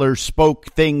 Adolf Hitler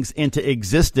spoke things into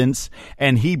existence,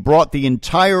 and he brought the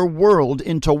entire world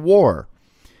into war.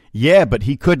 Yeah, but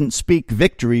he couldn't speak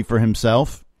victory for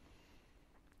himself.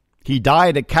 He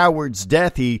died a coward's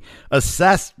death. He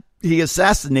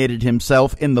assassinated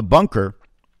himself in the bunker.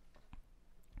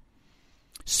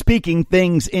 Speaking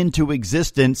things into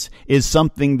existence is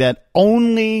something that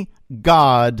only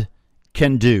God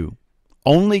can do.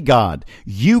 Only God.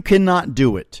 You cannot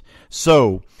do it.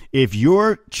 So, if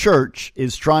your church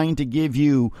is trying to give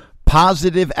you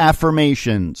positive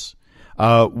affirmations,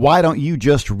 why don't you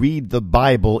just read the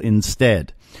Bible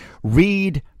instead?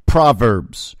 Read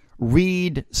Proverbs,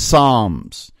 read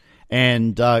Psalms,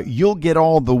 and you'll get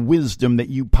all the wisdom that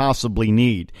you possibly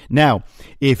need. Now,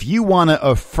 if you want to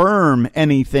affirm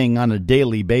anything on a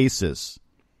daily basis,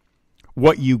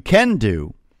 what you can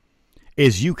do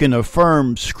is you can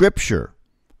affirm Scripture.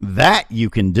 That you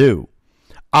can do.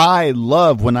 I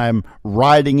love when I'm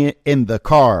riding it in the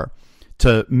car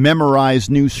to memorize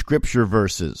new scripture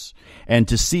verses and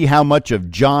to see how much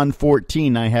of John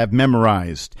 14 I have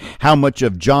memorized, how much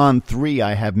of John 3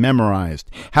 I have memorized,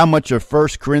 how much of 1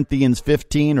 Corinthians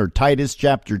 15 or Titus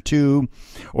chapter 2,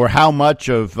 or how much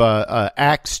of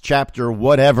Acts chapter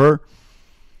whatever.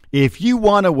 If you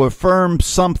want to affirm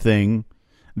something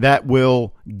that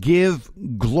will give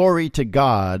glory to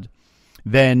God,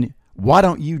 then why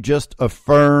don't you just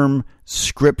affirm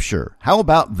Scripture? How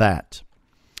about that?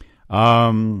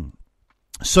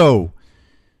 So,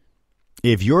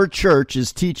 if your church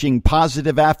is teaching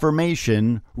positive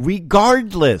affirmation,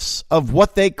 regardless of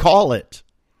what they call it,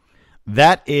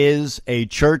 that is a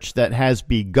church that has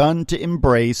begun to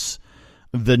embrace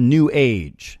the new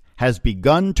age, has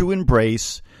begun to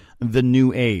embrace the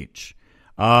new age.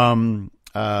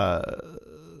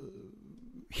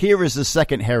 Here is the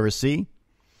second heresy.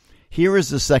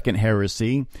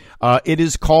 It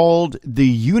is called the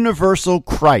universal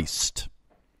Christ.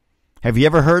 Have you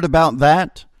ever heard about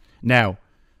that? Now,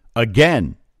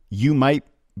 again, you might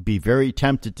be very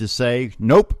tempted to say,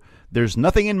 nope, there's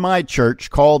nothing in my church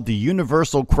called the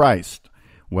universal Christ.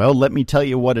 Well, let me tell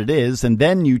you what it is, and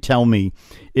then you tell me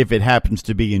if it happens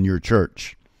to be in your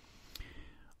church.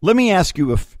 Let me ask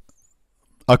you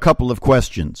a couple of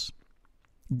questions.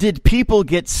 Did people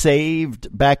get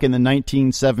saved back in the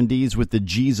 1970s with the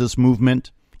Jesus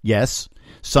movement? Yes,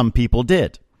 some people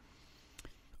did.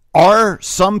 Are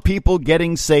some people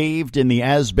getting saved in the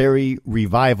Asbury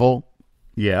revival?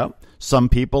 Yeah, some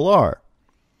people are.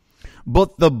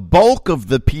 But the bulk of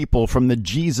the people from the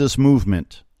Jesus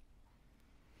movement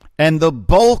and the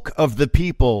bulk of the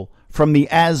people from the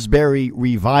Asbury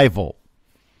revival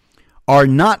are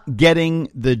not getting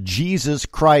the Jesus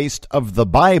Christ of the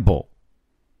Bible.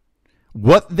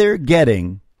 What they're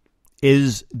getting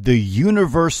is the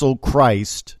universal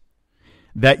Christ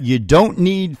that you don't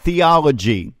need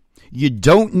theology. You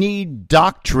don't need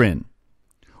doctrine.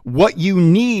 What you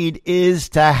need is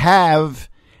to have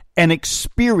an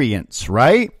experience,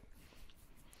 right?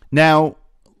 Now,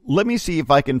 let me see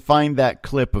if I can find that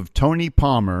clip of Tony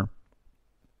Palmer.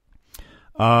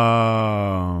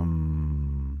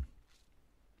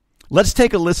 Let's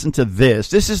take a listen to this.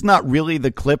 This is not really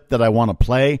the clip that I want to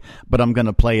play, but I'm going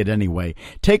to play it anyway.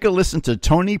 Take a listen to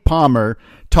Tony Palmer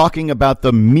talking about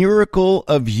the miracle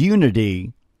of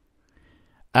unity.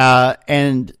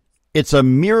 And it's a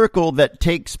miracle that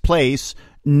takes place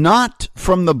not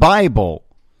from the Bible,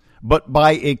 but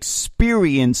by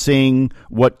experiencing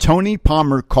what Tony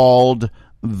Palmer called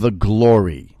the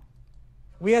glory.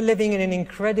 We are living in an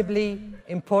incredibly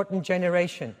important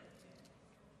generation.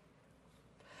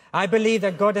 I believe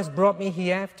that God has brought me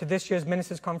here to this year's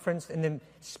Ministers' Conference in the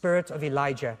spirit of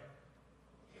Elijah.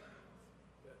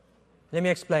 Let me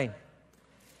explain.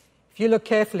 If you look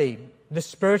carefully, the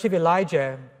spirit of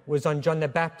Elijah was on John the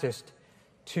Baptist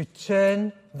to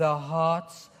turn the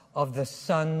hearts of the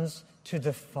sons to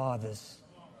the fathers,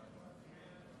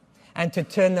 and to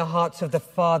turn the hearts of the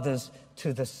fathers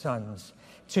to the sons,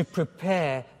 to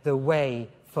prepare the way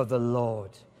for the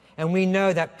Lord. And we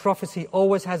know that prophecy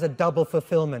always has a double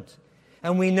fulfillment.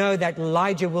 And we know that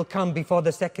Elijah will come before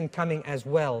the second coming as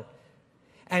well.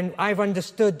 And I've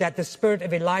understood that the spirit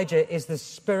of Elijah is the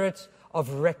spirit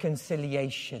of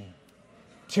reconciliation,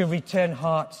 to return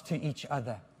hearts to each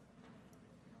other.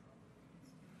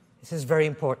 This is very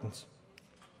important.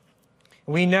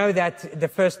 We know that the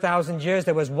first 1,000 years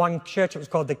there was one church, it was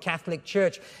called the Catholic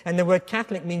Church. And the word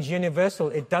Catholic means universal,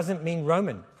 it doesn't mean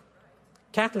Roman.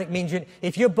 Catholic means,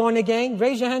 if you're born again,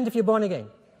 raise your hand if you're born again.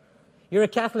 You're a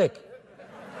Catholic.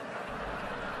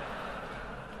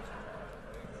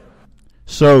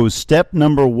 So step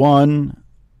number one,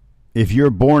 if you're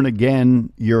born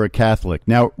again, you're a Catholic.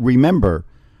 Now remember,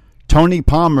 Tony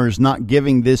Palmer's not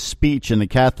giving this speech in a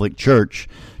Catholic church.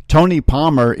 Tony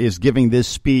Palmer is giving this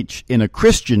speech in a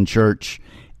Christian church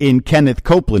in Kenneth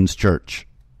Copeland's church.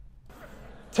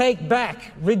 Take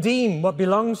back, redeem what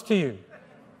belongs to you.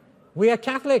 We are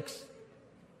Catholics.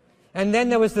 And then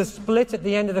there was the split at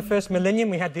the end of the first millennium.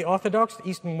 We had the Orthodox,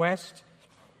 East and West,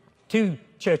 two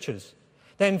churches.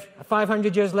 Then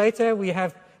 500 years later, we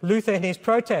have Luther and his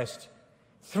protest.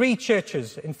 Three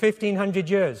churches in 1,500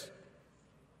 years.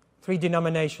 Three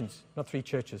denominations, not three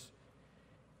churches.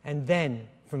 And then,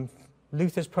 from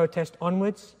Luther's protest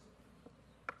onwards,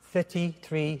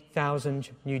 33,000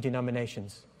 new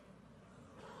denominations.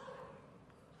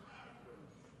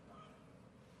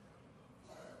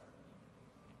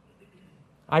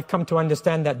 I've come to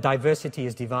understand that diversity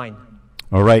is divine.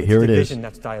 All right, here it is. Division,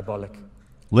 that's diabolic.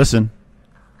 Listen.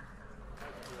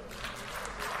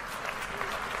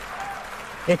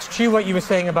 It's true what you were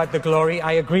saying about the glory.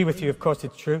 I agree with you, of course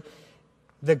it's true.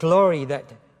 The glory that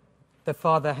the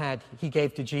Father had, he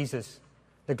gave to Jesus.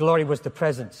 The glory was the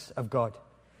presence of God.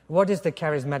 What is the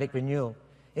charismatic renewal?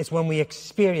 It's when we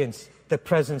experience the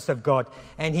presence of God.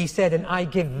 And he said, and I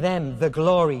give them the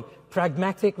glory,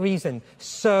 pragmatic reason,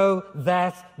 so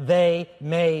that they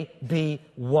may be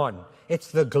one.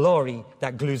 It's the glory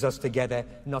that glues us together,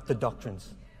 not the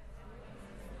doctrines.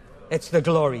 It's the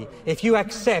glory. If you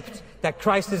accept that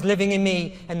Christ is living in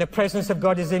me and the presence of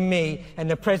God is in me and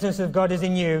the presence of God is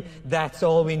in you, that's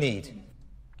all we need.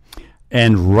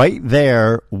 And right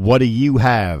there, what do you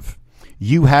have?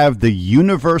 You have the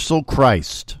universal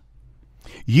Christ.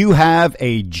 You have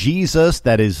a Jesus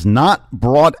that is not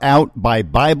brought out by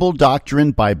Bible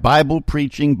doctrine, by Bible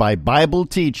preaching, by Bible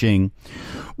teaching.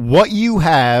 What you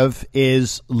have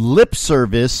is lip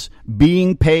service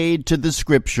being paid to the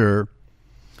Scripture.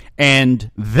 And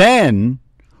then,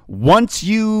 once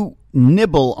you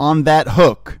nibble on that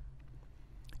hook,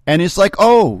 and it's like,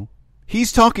 oh,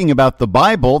 he's talking about the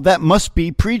Bible, that must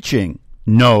be preaching.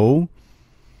 No.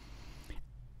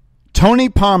 Tony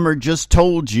Palmer just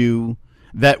told you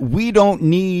that we don't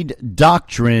need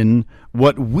doctrine.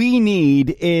 What we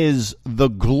need is the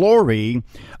glory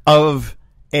of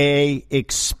a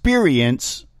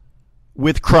experience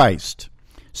with Christ.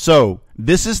 So,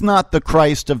 this is not the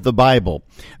Christ of the Bible.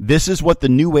 This is what the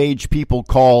New Age people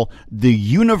call the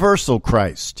universal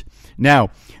Christ.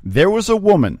 Now, there was a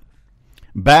woman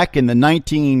back in the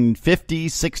 1950s,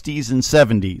 60s, and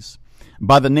 70s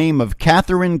by the name of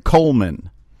Catherine Coleman.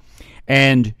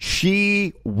 And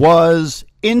she was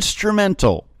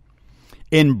instrumental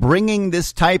in bringing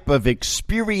this type of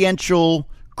experiential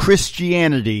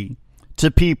Christianity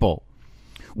to people.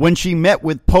 When she met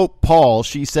with Pope Paul,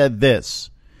 she said this: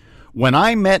 when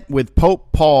I met with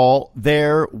Pope Paul,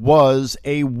 there was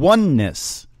a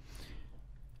oneness.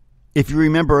 If you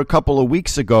remember a couple of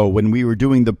weeks ago when we were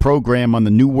doing the program on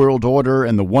the New World Order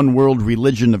and the One World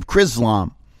Religion of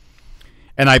Chrislam,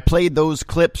 and I played those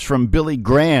clips from Billy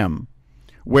Graham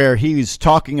where he's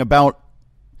talking about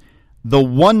the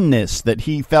oneness that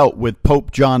he felt with Pope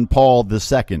John Paul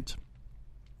II.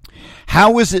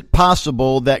 How is it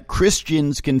possible that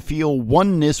Christians can feel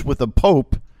oneness with a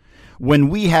pope when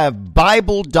we have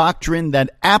Bible doctrine that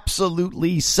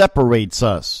absolutely separates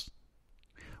us?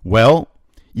 Well,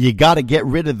 you got to get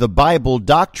rid of the Bible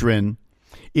doctrine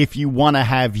if you want to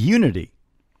have unity.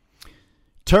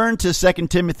 Turn to 2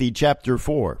 Timothy chapter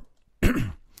 4.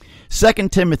 2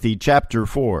 Timothy chapter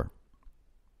 4,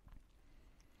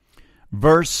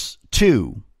 verse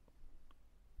 2.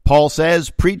 Paul says,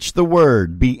 preach the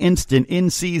word, be instant in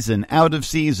season, out of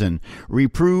season,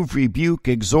 reprove, rebuke,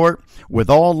 exhort with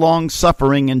all long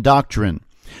suffering and doctrine.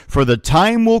 For the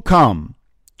time will come,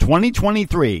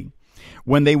 2023,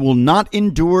 when they will not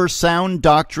endure sound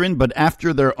doctrine, but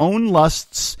after their own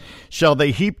lusts shall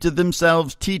they heap to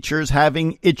themselves teachers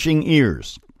having itching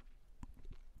ears.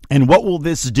 And what will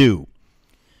this do?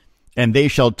 And they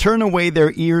shall turn away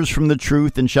their ears from the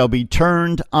truth and shall be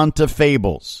turned unto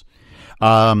fables.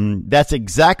 That's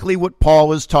exactly what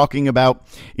Paul is talking about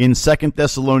in 2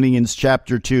 Thessalonians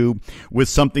chapter 2 with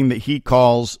something that he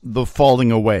calls the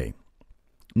falling away.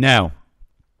 Now,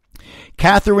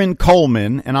 Catherine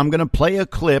Coleman, and I'm going to play a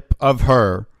clip of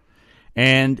her,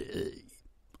 and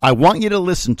I want you to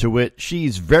listen to it.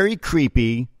 She's very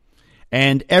creepy,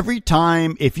 and every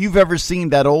time, if you've ever seen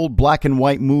that old black and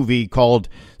white movie called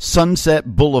Sunset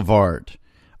Boulevard,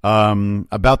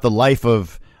 about the life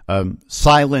of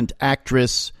silent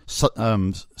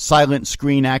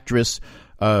screen actress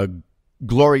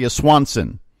Gloria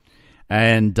Swanson,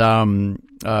 and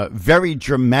very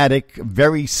dramatic,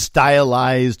 very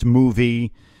stylized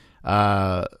movie,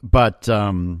 but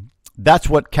that's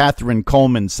what Catherine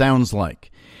Coleman sounds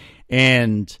like.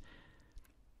 And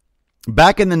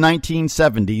back in the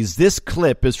 1970s, this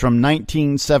clip is from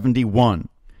 1971,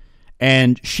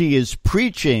 and she is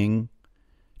preaching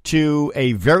to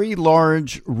a very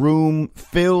large room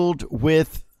filled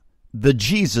with the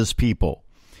Jesus people.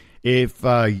 If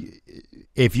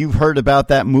you've heard about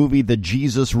that movie, the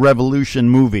Jesus Revolution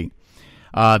movie,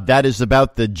 that is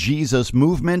about the Jesus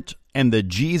movement and the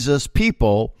Jesus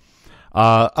people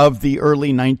of the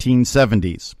early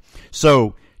 1970s.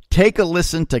 So take a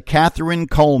listen to Catherine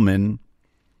Coleman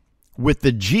with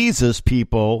the Jesus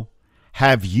people.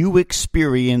 Have you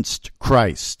experienced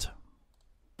Christ?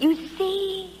 You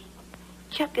see,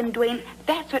 Chuck and Dwayne,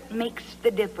 that's what makes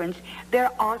the difference.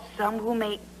 There are some who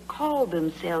may call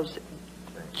themselves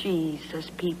Jesus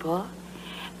people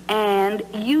and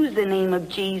use the name of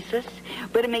Jesus,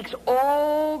 but it makes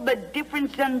all the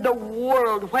difference in the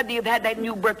world whether you've had that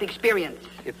new birth experience.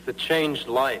 It's the changed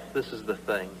life. This is the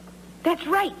thing. That's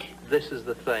right. this is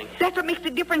the thing. That's what makes the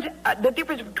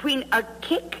difference between a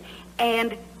kick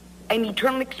and an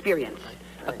eternal experience.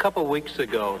 A couple weeks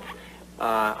ago,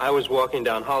 I was walking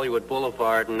down Hollywood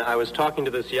Boulevard, and I was talking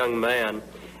to this young man,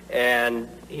 and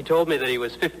he told me that he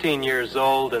was 15 years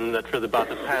old, and that for about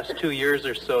the past 2 years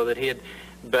or so that he had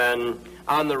been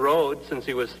on the road since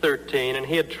he was 13, and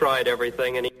he had tried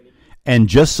everything. And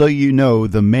just so you know,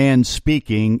 the man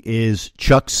speaking is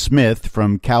Chuck Smith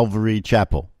from Calvary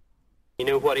Chapel. He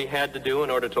knew what he had to do in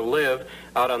order to live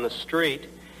out on the street.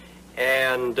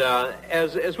 And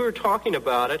as we were talking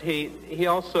about it, he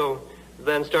also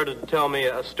then started to tell me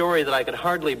a story that I could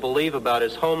hardly believe about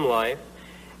his home life.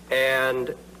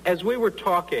 And as we were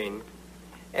talking,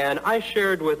 and I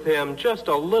shared with him just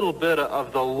a little bit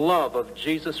of the love of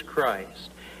Jesus Christ.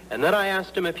 And then I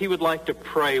asked him if he would like to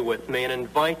pray with me and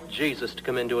invite Jesus to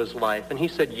come into his life. And he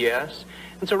said yes.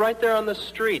 And so right there on the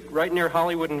street, right near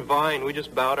Hollywood and Vine, we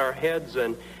just bowed our heads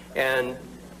and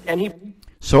he...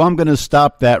 So I'm going to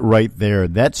stop that right there.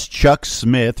 That's Chuck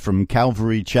Smith from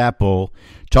Calvary Chapel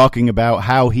talking about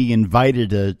how he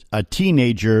invited a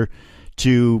teenager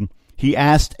to... He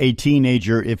asked a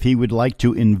teenager if he would like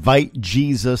to invite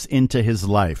Jesus into his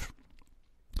life.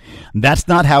 That's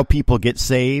not how people get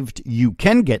saved. You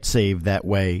can get saved that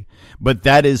way, but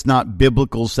that is not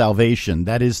biblical salvation.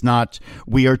 That is not,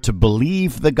 we are to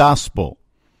believe the gospel.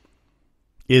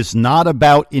 It's not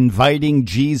about inviting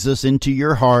Jesus into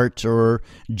your heart or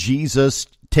Jesus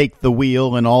take the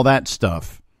wheel and all that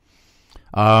stuff.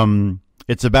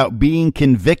 It's about being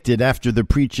convicted after the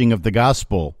preaching of the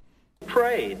gospel.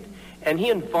 Prayed, and he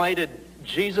invited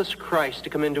Jesus Christ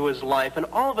to come into his life, and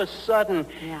all of a sudden,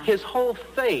 his whole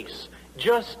face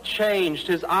just changed.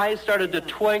 His eyes started to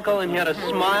twinkle, and he had a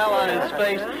smile on his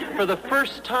face for the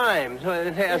first time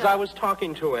as I was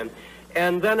talking to him.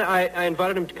 And then I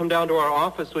invited him to come down to our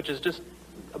office, which is just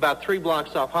about 3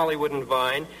 blocks off Hollywood and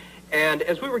Vine. And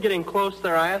as we were getting close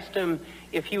there, I asked him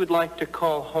if he would like to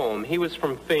call home. He was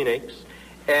from Phoenix,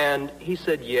 and he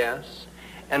said yes.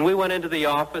 And we went into the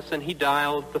office, and he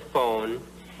dialed the phone.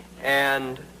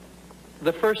 And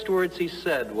the first words he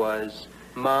said was,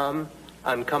 "Mom,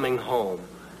 I'm coming home."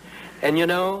 And you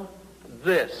know,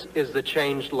 this is the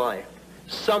changed life.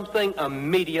 Something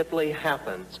immediately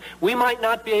happens. We might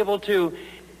not be able to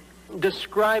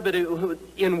describe it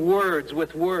in words,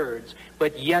 with words,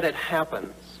 but yet it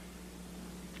happens.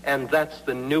 And that's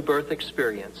the new birth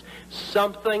experience.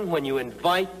 Something, when you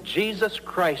invite Jesus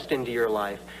Christ into your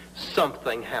life,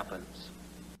 something happens.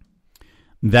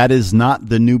 That is not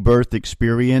the new birth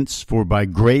experience. For by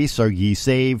grace are ye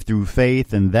saved through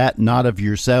faith, and that not of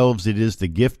yourselves. It is the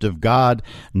gift of God,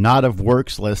 not of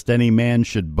works, lest any man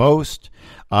should boast.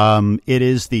 It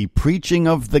is the preaching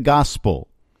of the gospel.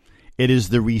 It is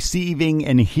the receiving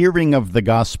and hearing of the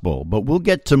gospel. But we'll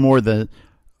get to more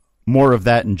of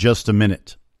that in just a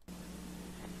minute.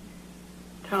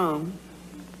 Tom.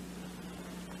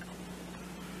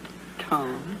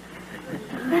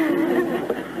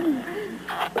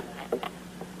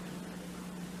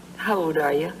 How old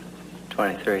are you?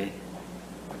 23.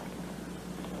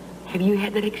 Have you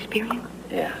had that experience?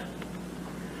 Yeah.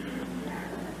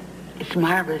 It's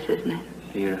marvelous, isn't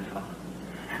it? Beautiful.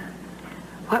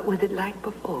 What was it like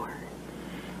before?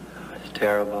 It's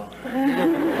terrible.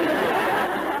 Terrible.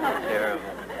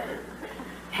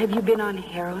 Have you been on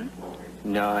heroin?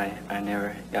 No, I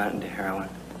never got into heroin.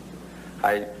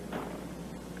 I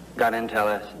got into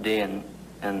LSD,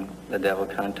 and the devil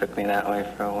kind of took me that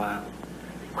way for a while.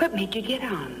 What made you get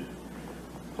on?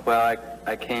 Well,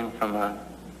 I came from a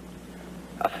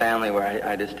family where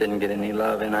I just didn't get any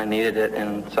love, and I needed it,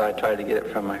 and so I tried to get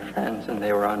it from my friends, and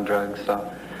they were on drugs, so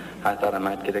I thought I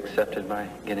might get accepted by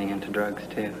getting into drugs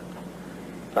too.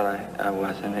 But I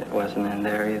wasn't. It wasn't in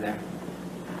there either.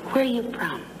 Where are you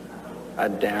from?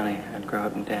 Downey. I grew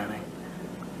up in Downey.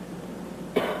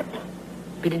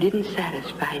 But it didn't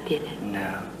satisfy, did it?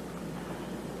 No.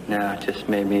 No, it just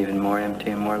made me even more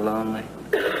empty and more lonely.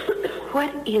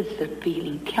 What is the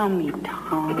feeling? Tell me,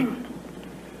 Tom.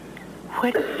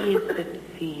 What is the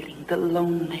feeling, the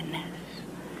loneliness,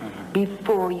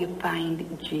 before you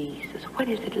find Jesus? What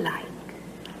is it like?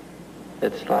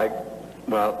 It's like,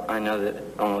 well, I know that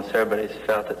almost everybody's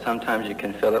felt it. Sometimes you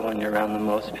can feel it when you're around the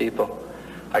most people.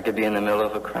 I could be in the middle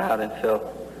of a crowd and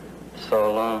feel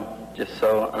so alone, just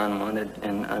so unwanted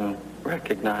and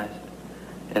unrecognized,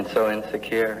 and so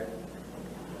insecure.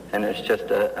 And it's just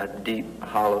a deep,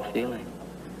 hollow feeling.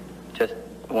 Just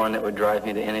one that would drive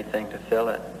me to anything to fill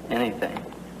it. Anything.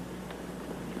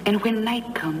 And when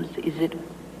night comes, is it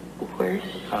worse?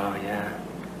 Oh, yeah.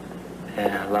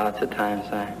 Yeah, lots of times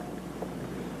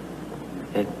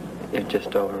it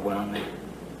just overwhelmed me.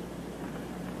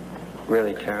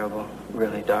 really terrible,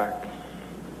 really dark.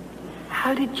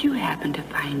 How did you happen to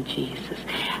find Jesus?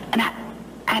 And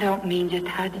I don't mean just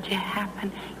how did you happen.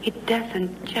 It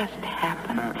doesn't just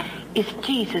happen. Is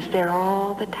Jesus there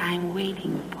all the time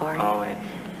waiting for you? Always.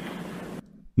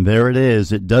 There it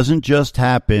is. It doesn't just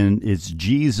happen. It's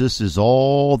Jesus is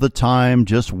all the time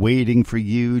just waiting for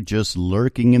you, just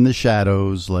lurking in the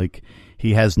shadows like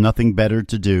he has nothing better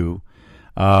to do.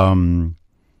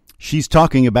 She's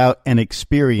talking about an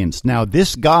experience. Now,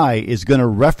 this guy is going to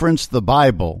reference the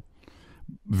Bible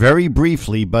very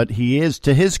briefly, but he is,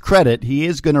 to his credit, he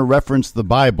is going to reference the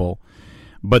Bible.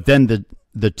 But then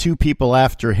the two people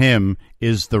after him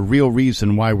is the real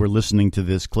reason why we're listening to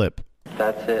this clip.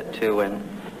 That's it, too. When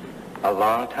a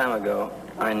long time ago,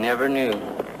 I never knew.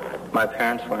 My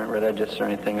parents weren't religious or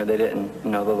anything, or they didn't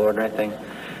know the Lord or anything.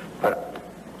 But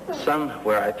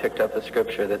somewhere I picked up a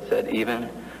scripture that said, even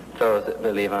those that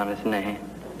believe on his name.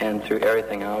 And through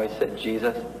everything, I always said,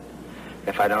 Jesus,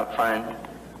 if I don't find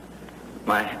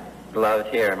my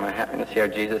love here, my happiness here,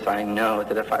 Jesus, I know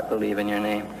that if I believe in your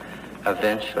name,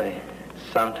 eventually,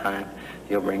 sometime,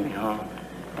 you'll bring me home.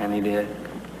 And he did.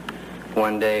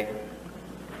 One day,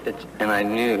 and I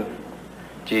knew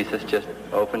Jesus just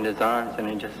opened his arms and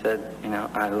he just said,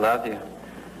 I love you.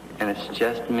 And it's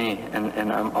just me,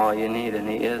 and I'm all you need, and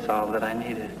he is all that I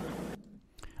needed.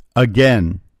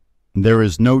 Again, there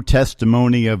is no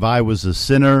testimony of I was a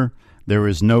sinner. There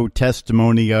is no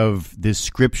testimony of this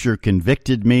scripture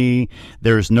convicted me.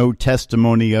 There is no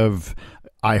testimony of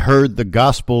I heard the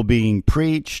gospel being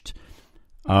preached,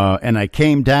 and I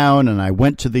came down and I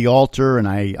went to the altar and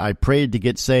I prayed to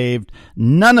get saved.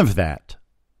 None of that.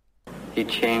 He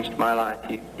changed my life.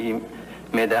 He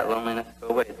made that loneliness go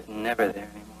away. It's never there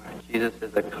anymore. Jesus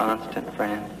is a constant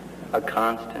friend, a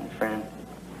constant friend.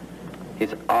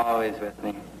 He's always with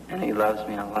me, and he loves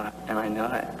me a lot, and I know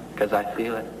it because I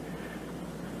feel it.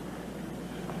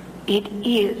 It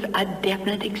is a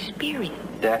definite experience.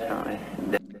 Definitely.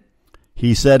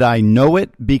 He said, I know it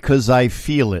because I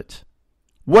feel it.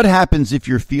 What happens if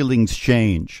your feelings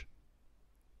change?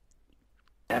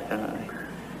 Definitely.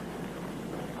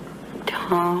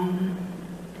 Tom,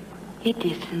 it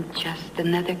isn't just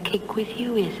another kick with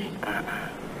you, is it?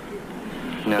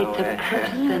 No it's way. A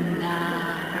person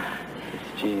now.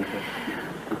 It's Jesus.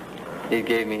 He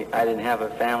gave me, I didn't have a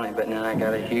family, but now I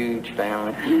got a huge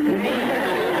family.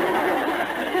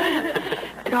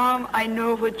 Tom, I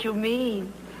know what you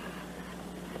mean.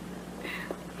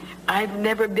 I've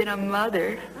never been a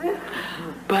mother,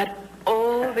 but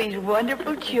all these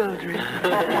wonderful children.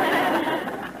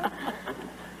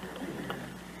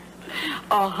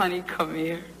 Oh, honey, come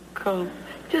here. Come.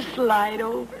 Just slide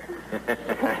over.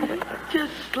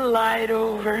 Just slide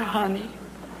over, honey.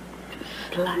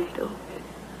 Just slide over.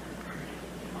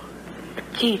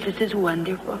 Jesus is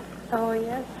wonderful. Oh,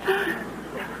 yes.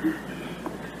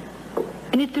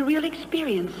 And it's a real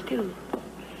experience, too.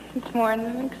 It's more than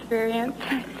an experience.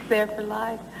 It's there for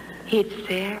life. It's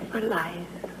there for life.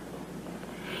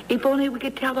 If only we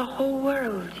could tell the whole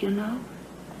world,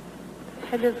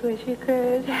 I just wish you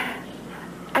could.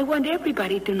 I want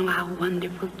everybody to know how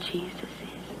wonderful Jesus is.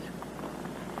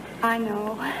 I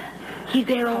know. He's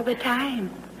there all the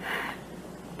time.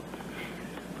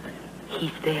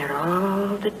 He's there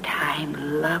all the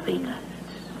time loving us.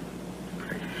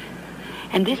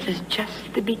 And this is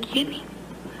just the beginning.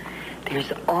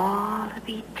 There's all of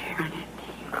eternity.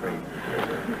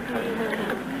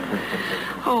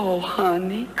 Oh,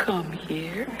 honey, come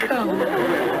here. Come.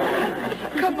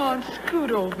 Come on,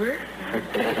 scoot over.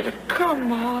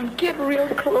 Come on, get real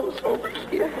close over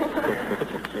here.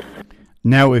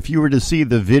 Now, if you were to see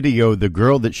the video, the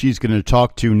girl that she's going to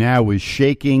talk to now is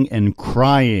shaking and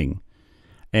crying.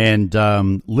 And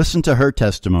listen to her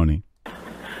testimony.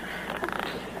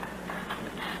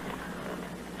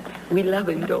 We love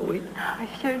him, don't we? I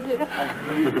sure do.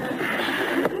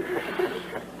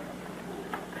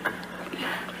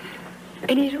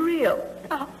 And he's real.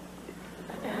 Oh.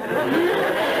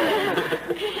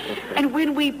 And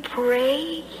when we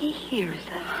pray, he hears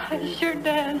us. I sure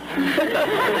does.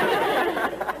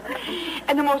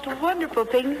 And the most wonderful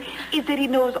thing is that he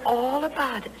knows all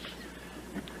about us.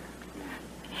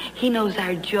 He knows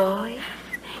our joys.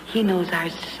 He knows our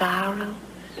sorrows.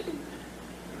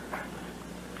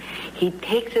 He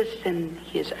takes us in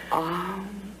his arms.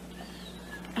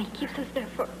 He keeps us there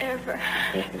forever.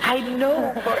 I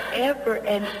know, forever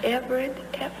and ever and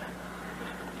ever.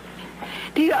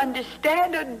 Do you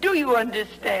understand, or do you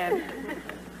understand?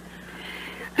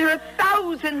 There are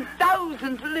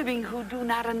thousands living who do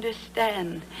not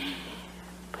understand.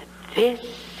 But this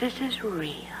is as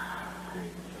real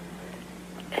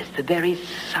as the very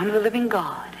Son of the living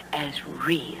God as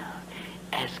real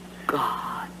as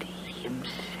God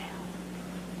himself.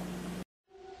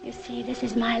 You see, this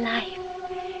is my life.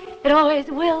 It always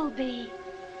will be.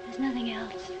 There's nothing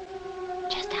else.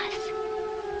 Just us.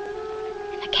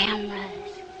 And the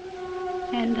cameras.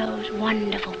 And those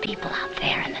wonderful people out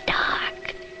there in the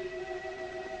dark.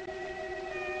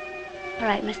 All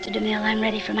right, Mr. DeMille, I'm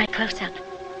ready for my close-up.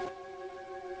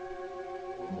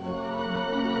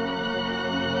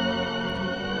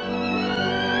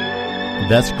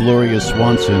 That's Gloria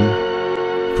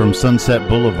Swanson from Sunset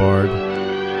Boulevard.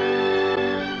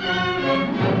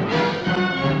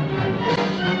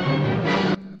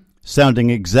 Sounding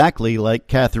exactly like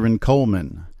Catherine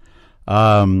Coleman.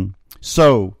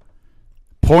 So,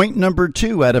 point number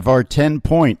 2 out of our 10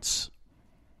 points.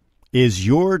 Is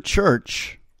your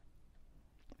church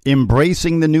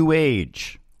embracing the New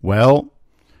Age? Well,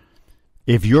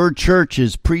 if your church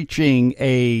is preaching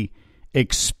a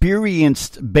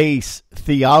experience-based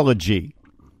theology,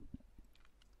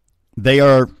 they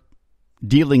are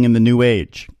dealing in the New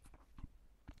Age.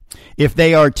 If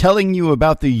they are telling you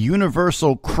about the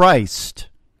universal Christ,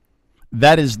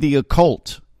 that is the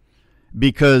occult,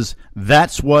 because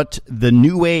that's what the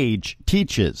New Age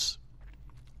teaches.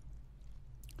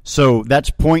 So that's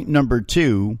point number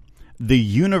 2, the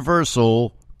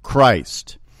universal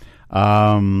Christ.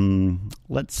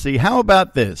 Let's see. How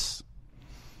about this?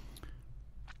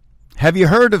 Have you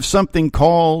heard of something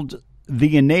called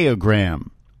the Enneagram?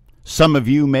 Some of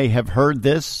you may have heard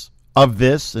of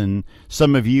this, and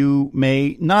some of you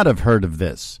may not have heard of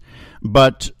this.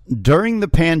 But during the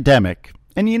pandemic,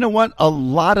 and you know what? A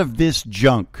lot of this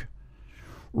junk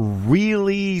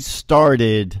really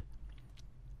started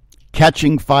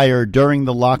catching fire during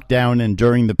the lockdown and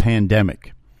during the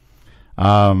pandemic.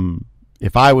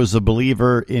 If I was a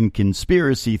believer in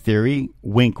conspiracy theory,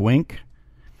 wink, wink,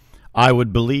 I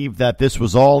would believe that this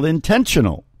was all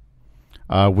intentional,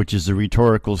 which is a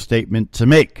rhetorical statement to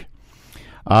make.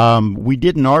 We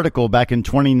did an article back in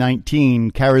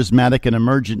 2019, Charismatic and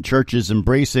Emergent Churches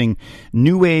Embracing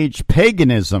New Age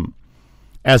Paganism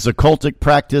as a cultic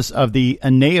practice of the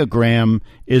Enneagram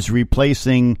is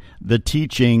replacing the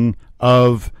teaching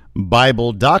of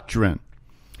Bible doctrine.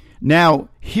 Now,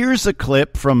 here's a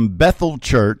clip from Bethel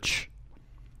Church.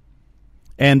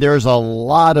 And there's a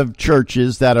lot of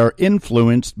churches that are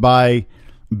influenced by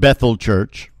Bethel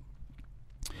Church.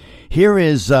 Here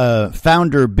is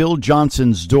founder Bill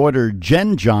Johnson's daughter,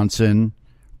 Jen Johnson,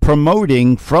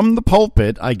 promoting from the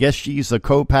pulpit. I guess she's a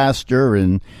co-pastor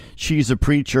and she's a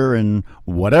preacher and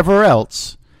whatever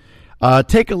else.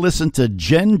 Take a listen to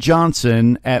Jen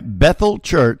Johnson at Bethel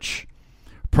Church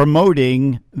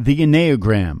promoting the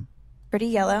Enneagram. Pretty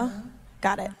yellow.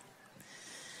 Got it.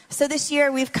 So this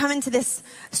year we've come into this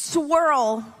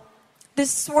swirl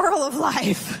of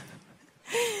life.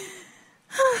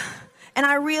 And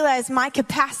I realize my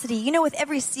capacity, with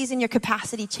every season your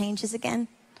capacity changes again.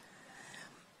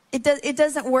 It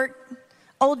doesn't work.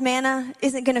 Old manna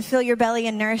isn't going to fill your belly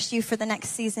and nourish you for the next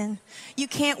season. You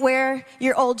can't wear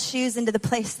your old shoes into the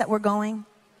place that we're going.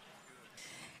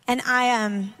 And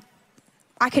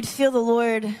I could feel the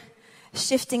Lord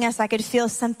shifting us. I could feel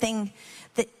something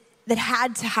that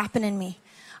had to happen in me.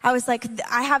 I was like,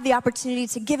 I have the opportunity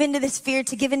to give into this fear,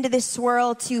 to give into this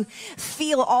swirl, to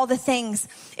feel all the things.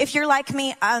 If you're like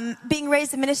me, being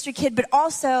raised a ministry kid, but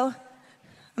also, I'm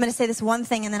going to say this one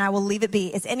thing and then I will leave it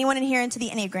be. Is anyone in here into the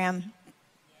Enneagram?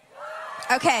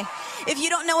 Okay. If you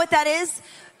don't know what that is,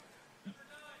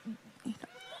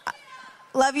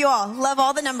 love you all. Love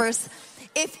all the numbers.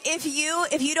 If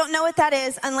you don't know what that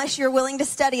is, unless you're willing to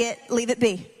study it, leave it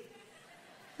be.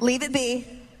 Leave it be.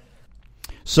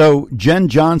 So Jen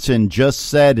Johnson just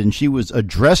said, and she was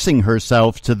addressing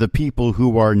herself to the people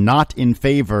who are not in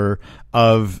favor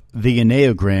of the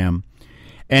Enneagram.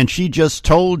 And she just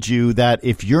told you that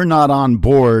if you're not on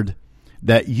board,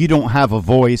 that you don't have a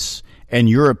voice and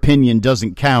your opinion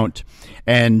doesn't count.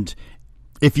 And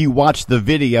if you watch the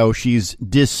video, she's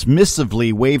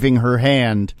dismissively waving her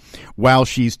hand while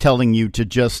she's telling you to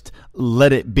just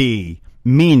let it be,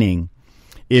 meaning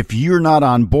if you're not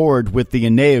on board with the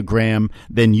Enneagram,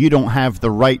 then you don't have the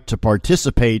right to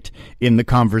participate in the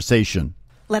conversation.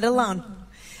 Let it alone.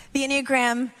 The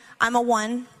Enneagram, I'm a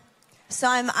 1. So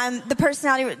I'm the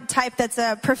personality type that's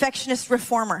a perfectionist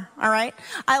reformer, all right?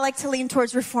 I like to lean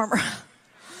towards reformer.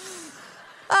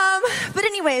 But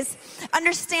anyways,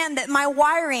 understand that my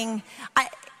wiring,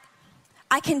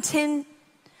 I can tend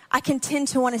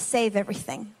to want to save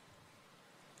everything.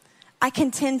 I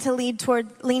can tend to lean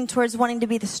towards wanting to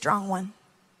be the strong one.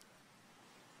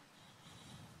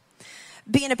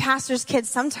 Being a pastor's kid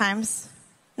sometimes,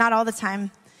 not all the time,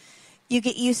 you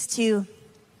get used to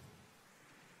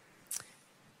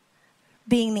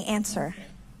being the answer.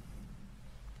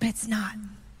 But it's not.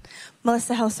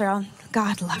 Melissa Helser,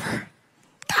 God love her.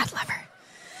 God love her.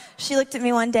 She looked at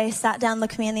me one day, sat down,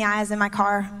 looked me in the eyes in my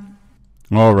car.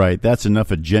 All right, that's enough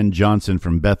of Jen Johnson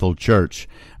from Bethel Church.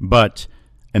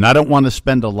 And I don't want to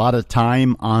spend a lot of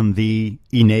time on the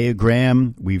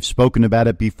Enneagram. We've spoken about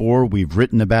it before. We've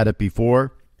written about it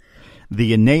before.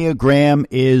 The Enneagram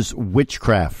is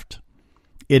witchcraft.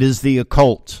 It is the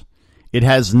occult. It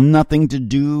has nothing to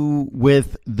do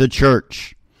with the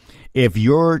church. If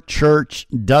your church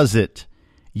does it,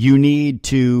 you need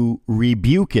to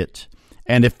rebuke it.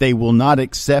 And if they will not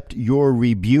accept your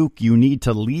rebuke, you need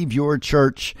to leave your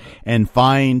church and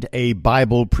find a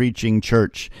Bible-preaching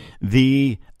church.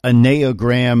 The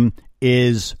Enneagram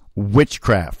is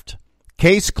witchcraft.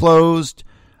 Case closed.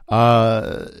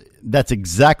 That's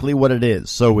exactly what it is.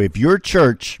 So if your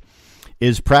church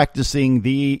is practicing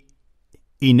the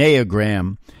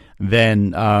Enneagram,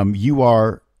 then you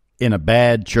are in a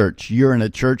bad church. You're in a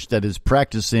church that is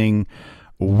practicing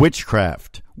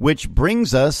witchcraft, which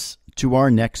brings us to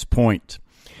our next point.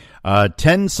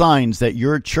 10 signs that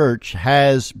your church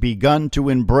has begun to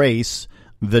embrace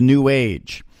the New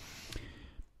Age.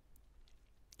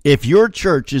 If your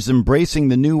church is embracing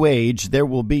the New Age, there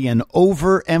will be an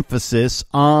overemphasis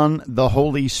on the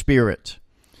Holy Spirit.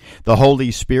 The Holy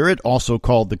Spirit, also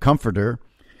called the Comforter,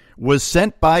 was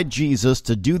sent by Jesus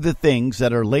to do the things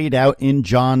that are laid out in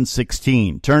John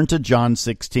 16. Turn to John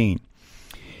 16.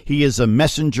 He is a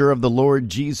messenger of the Lord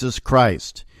Jesus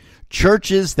Christ.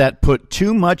 Churches that put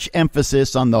too much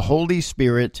emphasis on the Holy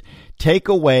Spirit take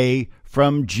away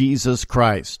from Jesus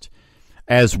Christ.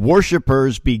 As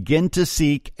worshipers begin to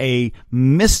seek a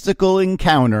mystical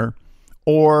encounter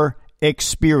or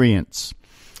experience.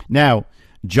 Now,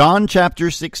 John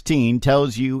chapter 16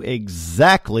 tells you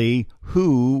exactly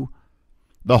who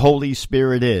the Holy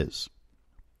Spirit is.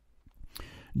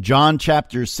 John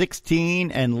chapter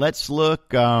 16, and let's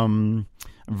look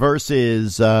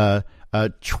verses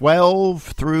 12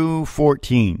 through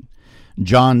 14.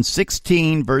 John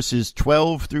 16, verses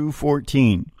 12 through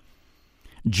 14.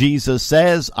 Jesus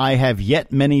says, I have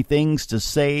yet many things to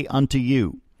say unto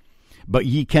you, but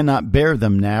ye cannot bear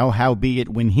them now. Howbeit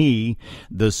when he,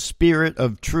 the Spirit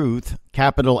of truth,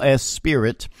 capital S,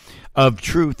 Spirit of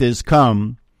truth is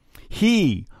come,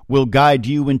 he will guide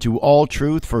you into all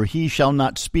truth, for he shall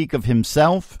not speak of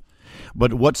himself,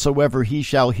 but whatsoever he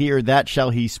shall hear, that shall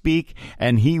he speak,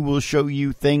 and he will show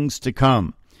you things to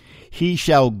come. He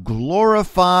shall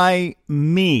glorify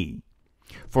me,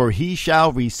 for he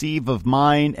shall receive of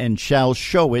mine and shall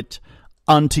show it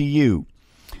unto you.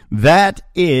 That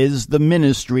is the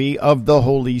ministry of the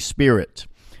Holy Spirit.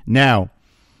 Now,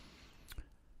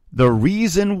 the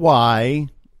reason why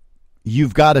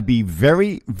you've got to be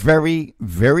very, very,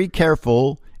 very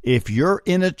careful if you're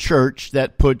in a church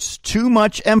that puts too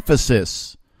much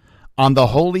emphasis on the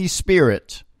Holy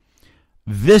Spirit,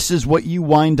 this is what you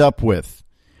wind up with.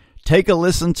 Take a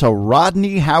listen to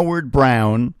Rodney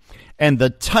Howard-Browne, and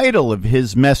the title of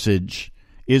his message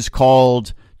is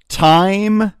called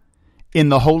Time in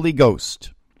the Holy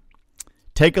Ghost.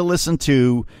 Take a listen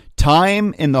to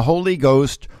Time in the Holy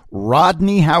Ghost,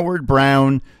 Rodney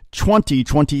Howard-Browne,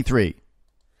 2023.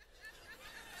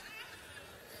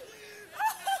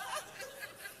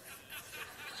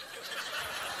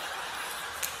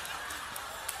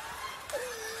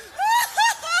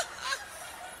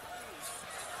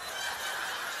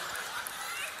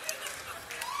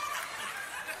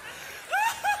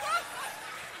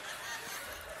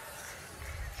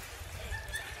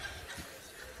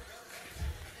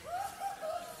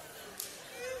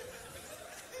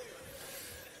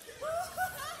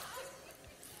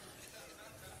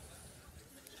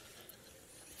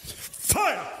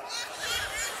 Fire!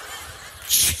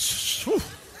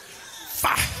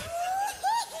 Fire!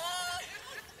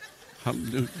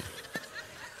 Hallelujah.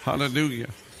 Hallelujah.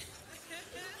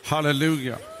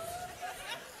 Hallelujah.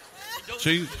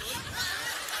 Jesus.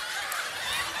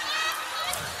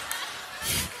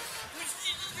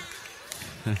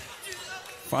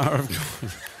 Fire of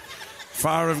God.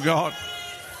 Fire of God.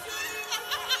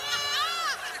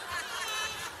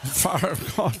 Fire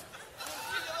of God.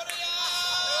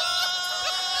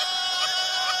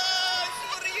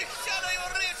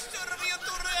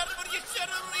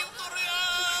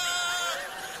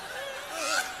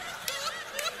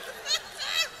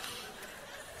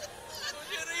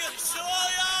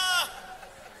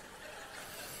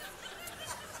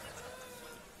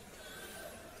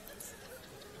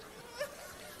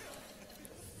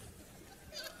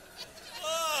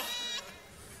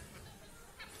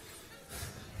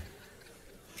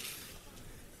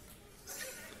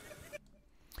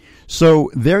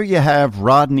 So there you have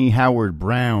Rodney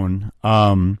Howard-Browne.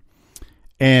 And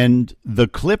the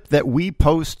clip that we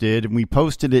posted, and we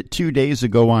posted it 2 days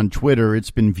ago on Twitter, it's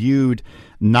been viewed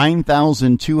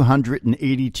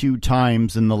 9,282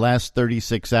 times in the last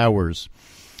 36 hours.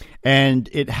 And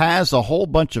it has a whole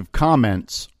bunch of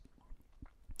comments.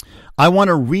 I want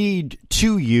to read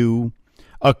to you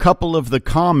a couple of the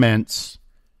comments,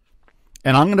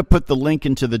 and I'm going to put the link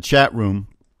into the chat room.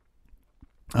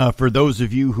 For those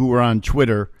of you who are on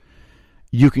Twitter,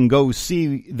 you can go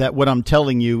see that what I'm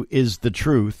telling you is the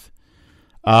truth.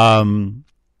 There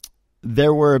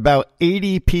were about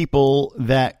 80 people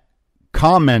that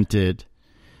commented.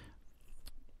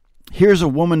 Here's a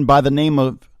woman by the name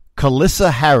of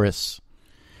Calissa Harris,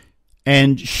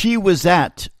 and she was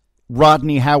at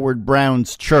Rodney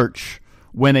Howard-Browne's church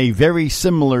when a very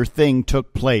similar thing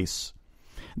took place.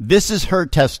 This is her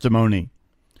testimony.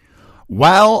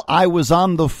 While I was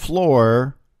on the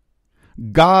floor,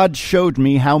 God showed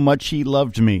me how much he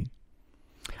loved me.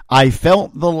 I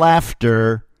felt the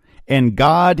laughter, and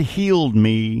God healed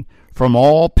me from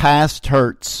all past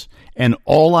hurts, and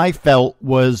all I felt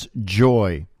was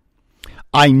joy.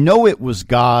 I know it was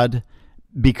God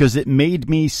because it made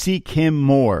me seek him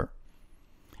more.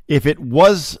 If it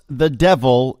was the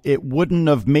devil, it wouldn't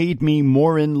have made me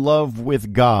more in love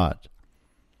with God.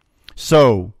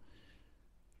 So,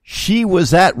 she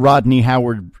was at Rodney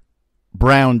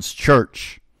Howard-Browne's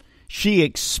church. She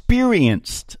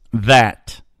experienced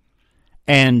that,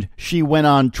 and she went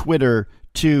on Twitter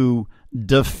to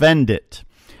defend it.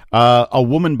 A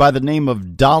woman by the name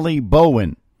of Dolly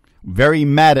Bowen, very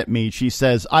mad at me. She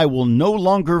says, I will no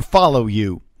longer follow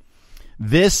you.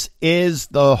 This is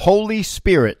the Holy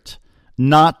Spirit,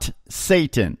 not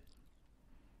Satan.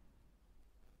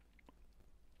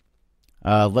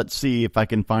 Let's see if I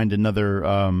can find another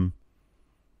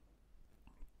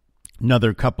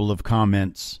couple of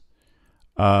comments.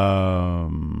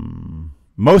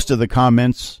 Most of the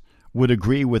comments would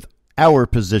agree with our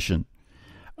position.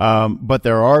 But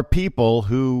there are people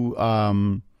who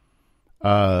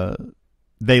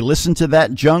they listen to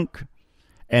that junk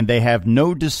and they have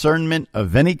no discernment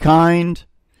of any kind.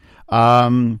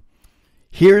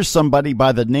 Here's somebody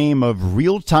by the name of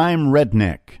Real-Time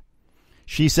Redneck.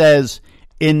 She says,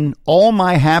 in all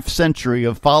my half century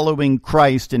of following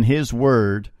Christ and his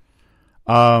word,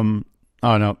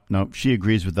 she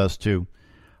agrees with us too.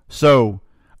 So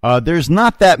there's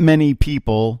not that many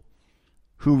people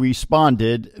who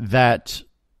responded that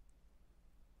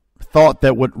thought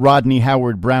that what Rodney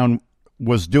Howard-Browne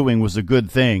was doing was a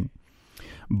good thing.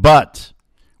 But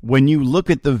when you look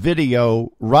at the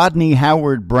video, Rodney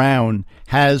Howard-Browne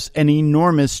has an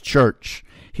enormous church.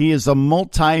 He is a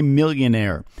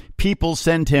multi-millionaire. People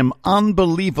send him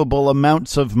unbelievable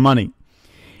amounts of money.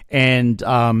 And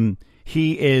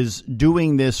he is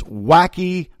doing this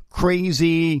wacky,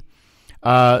 crazy,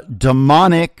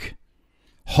 demonic,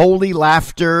 holy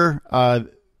laughter.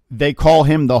 They call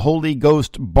him the Holy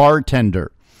Ghost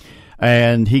bartender.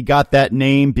 And he got that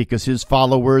name because his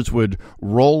followers would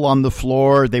roll on the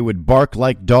floor. They would bark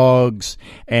like dogs.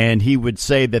 And he would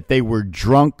say that they were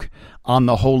drunk on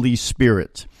the Holy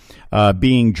Spirit.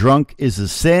 Being drunk is a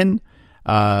sin.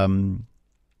 And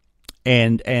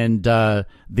the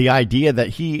idea that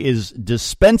he is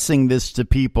dispensing this to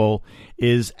people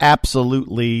is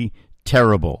absolutely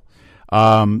terrible.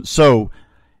 So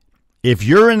if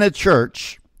you're in a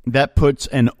church that puts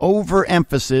an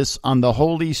overemphasis on the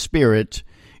Holy Spirit,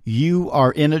 you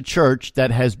are in a church that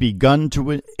has begun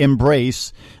to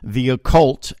embrace the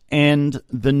occult and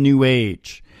the New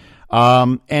Age.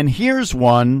 And here's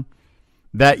one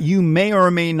that you may or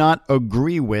may not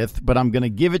agree with, but I'm going to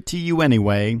give it to you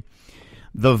anyway.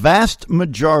 The vast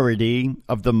majority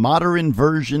of the modern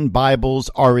version Bibles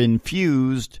are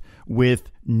infused with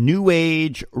New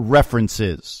Age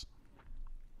references.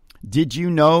 Did you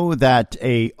know that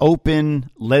a open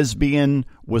lesbian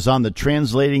was on the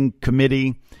translating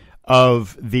committee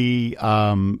of the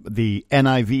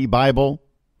NIV Bible?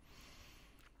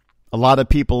 A lot of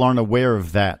people aren't aware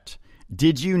of that.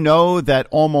 Did you know that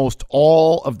almost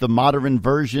all of the modern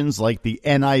versions, like the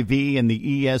NIV and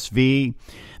the ESV,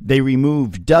 they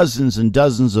remove dozens and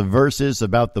dozens of verses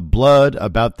about the blood,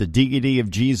 about the deity of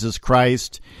Jesus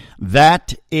Christ?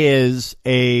 That is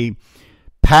a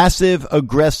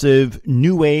passive-aggressive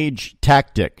New Age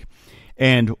tactic.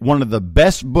 And one of the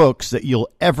best books that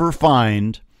you'll ever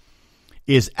find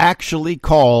is actually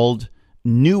called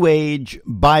New Age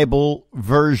Bible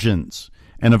Versions.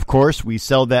 And of course, we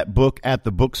sell that book at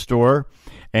the bookstore,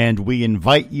 and we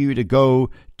invite you to go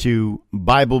to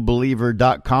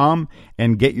BibleBeliever.com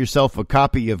and get yourself a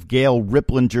copy of Gail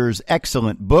Riplinger's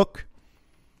excellent book.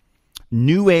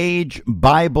 New Age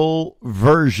Bible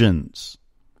versions.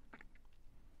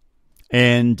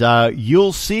 And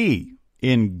you'll see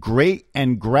in great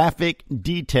and graphic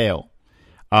detail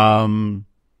how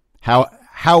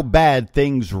bad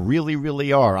things really,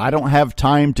 really are. I don't have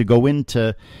time to go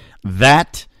into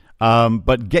that,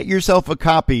 but get yourself a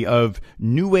copy of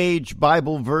New Age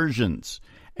Bible versions,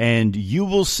 and you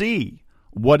will see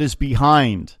what is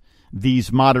behind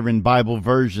these modern Bible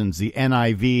versions, the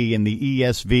NIV and the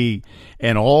ESV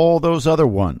and all those other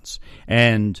ones.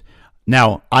 And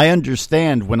now, I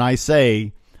understand when I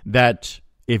say that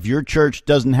if your church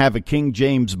doesn't have a King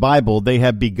James Bible, they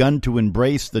have begun to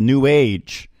embrace the New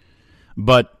Age.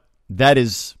 But that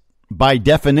is, by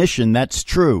definition, that's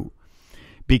true.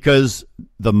 Because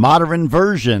the modern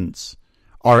versions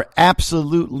are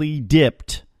absolutely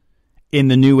dipped in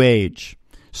the New Age.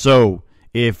 So,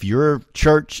 if your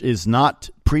church is not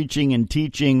preaching and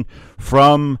teaching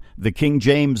from the King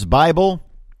James Bible,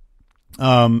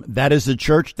 that is a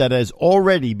church that has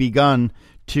already begun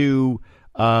to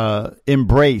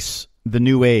embrace the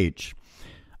New Age.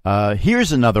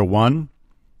 Here's another one.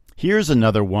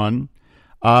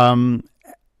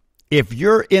 If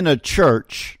you're in a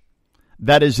church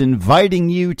that is inviting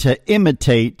you to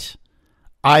imitate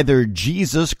either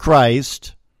Jesus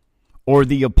Christ or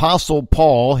the Apostle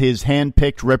Paul, his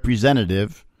hand-picked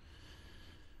representative,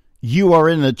 you are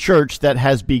in a church that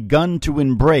has begun to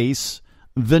embrace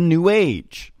the New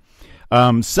Age.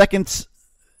 2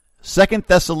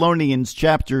 Thessalonians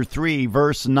chapter 3,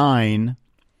 verse 9,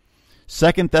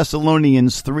 2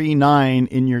 Thessalonians 3:9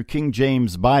 in your King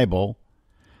James Bible,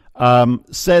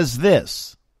 says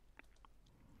this: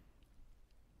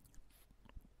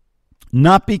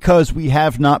 not because we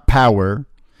have not power,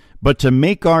 but to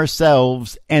make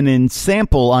ourselves an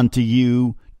ensample unto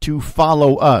you to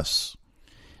follow us.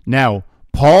 Now,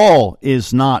 Paul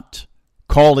is not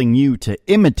calling you to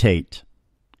imitate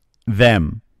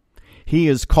them. He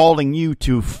is calling you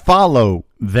to follow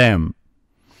them.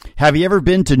 Have you ever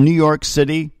been to New York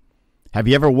City? Have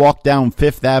you ever walked down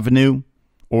Fifth Avenue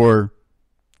or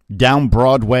down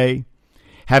Broadway?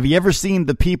 Have you ever seen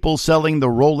the people selling the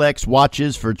Rolex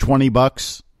watches for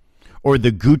 $20 or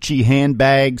the Gucci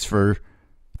handbags for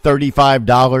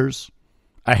 $35?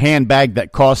 A handbag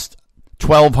that cost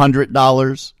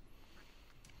 $1,200?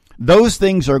 Those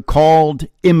things are called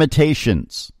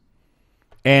imitations,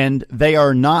 and they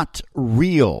are not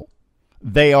real.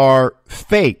 They are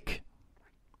fake.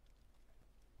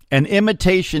 An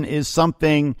imitation is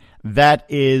something that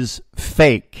is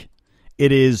fake.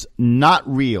 It is not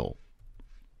real.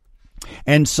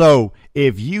 And so,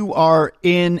 if you are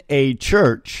in a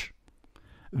church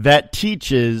that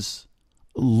teaches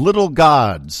little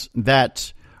gods,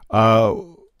 that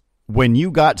when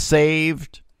you got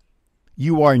saved,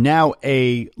 you are now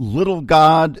a little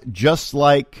god just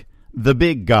like the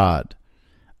big God,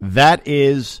 that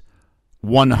is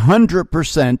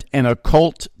 100% an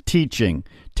occult teaching.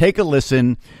 Take a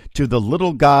listen to the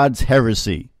little god's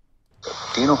heresy.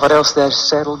 Do you know what else they've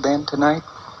settled then tonight?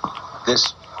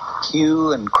 This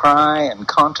hue and cry and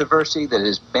controversy that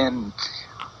has been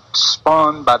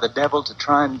spawned by the devil to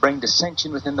try and bring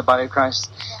dissension within the body of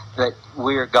Christ, that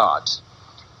we're gods.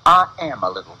 I am a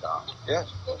little god.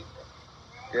 Yes.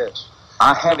 Yes.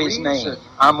 I have his name.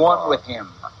 I'm one with him.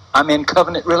 I'm in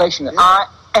covenant relation. Yes. I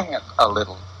am a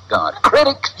little god.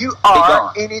 Critics, you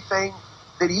are anything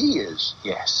that he is.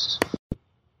 Yes.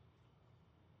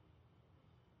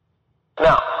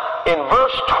 Now, in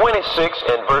verse 26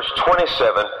 and verse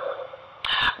 27,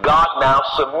 God now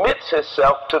submits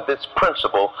himself to this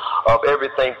principle of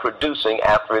everything producing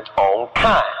after its own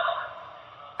kind.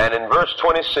 And in verse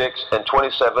 26 and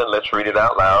 27, let's read it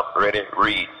out loud. Ready?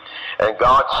 Read. And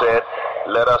God said,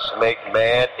 let us make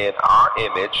man in our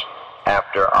image,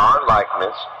 after our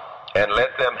likeness, and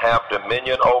let them have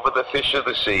dominion over the fish of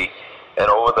the sea, and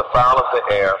over the fowl of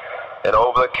the air, and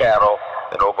over the cattle,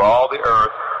 and over all the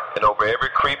earth, and over every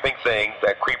creeping thing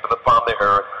that creepeth upon the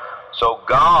earth. So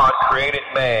God created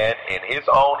man in his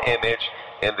own image.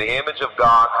 In the image of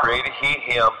God created he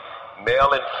him.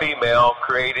 Male and female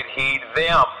created he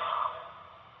them.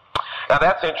 Now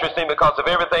that's interesting, because if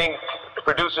everything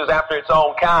produces after its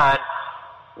own kind,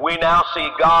 we now see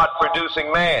God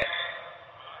producing man.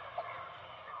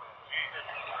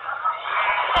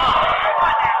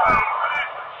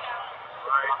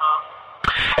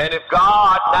 And if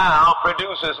God now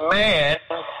produces man,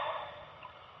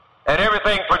 and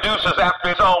everything produces after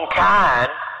its own kind,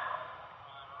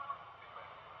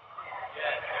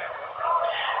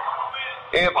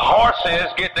 if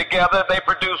horses get together, they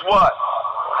produce what?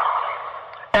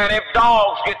 And if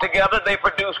dogs get together, they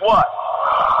produce what?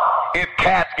 If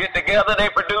Cats get together, they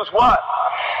produce what?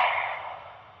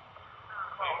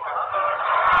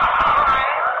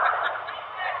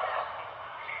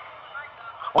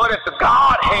 But if the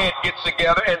Godhead gets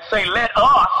together and say, let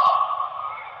us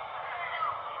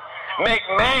make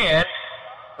man,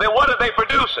 then what are they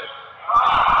producing?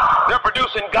 They're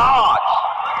producing gods.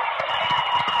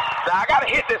 Now, I got to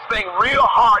hit this thing real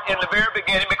hard in the very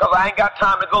beginning because I ain't got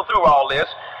time to go through all this.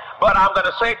 But I'm going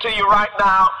to say to you right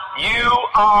now, you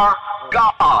are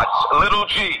gods, little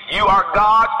g. You are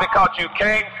gods because you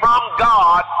came from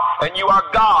God, and you are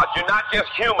gods. You're not just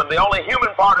human. The only human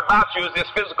part about you is this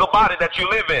physical body that you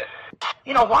live in.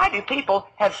 You know, why do people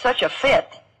have such a fit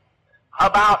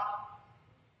about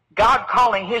God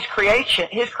calling his creation,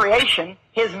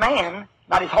 his man,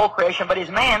 not his whole creation, but his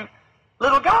man,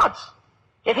 little gods?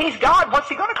 If he's God, what's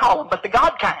he going to call them but the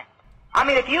God kind? I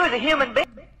mean, if you as a human being...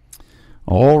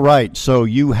 All right, so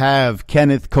you have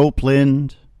Kenneth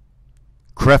Copeland,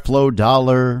 Creflo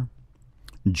Dollar,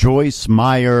 Joyce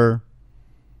Meyer,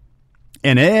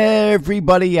 and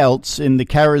everybody else in the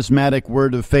charismatic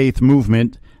Word of Faith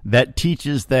movement that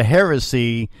teaches the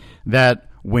heresy that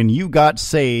when you got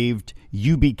saved,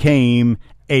 you became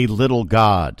a little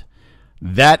god.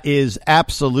 That is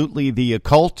absolutely the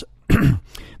occult.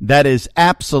 That is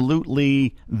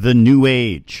absolutely the New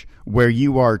Age, where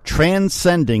you are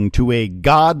transcending to a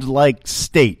godlike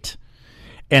state.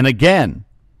 And again,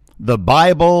 the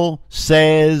Bible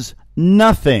says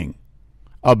nothing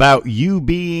about you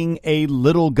being a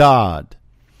little god.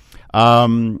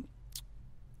 When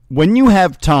you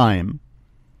have time,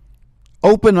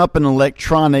 open up an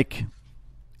electronic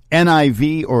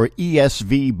NIV or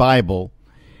ESV Bible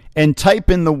and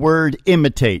type in the word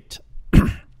imitate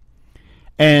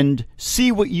and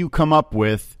see what you come up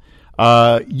with.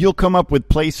 You'll come up with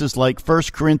places like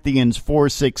 1 Corinthians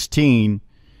 4:16,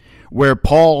 where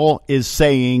Paul is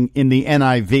saying in the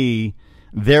NIV,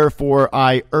 therefore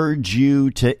I urge you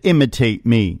to imitate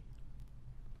me.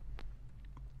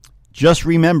 Just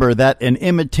remember that an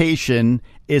imitation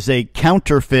is a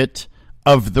counterfeit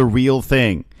of the real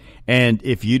thing. And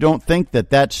if you don't think that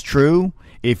that's true,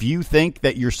 if you think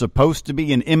that you're supposed to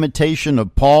be an imitation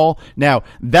of Paul, now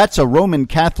that's a Roman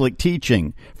Catholic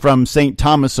teaching from St.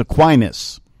 Thomas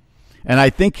Aquinas. And I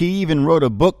think he even wrote a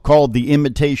book called The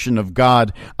Imitation of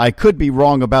God. I could be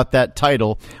wrong about that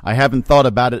title. I haven't thought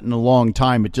about it in a long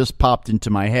time. It just popped into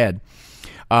my head.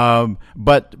 No,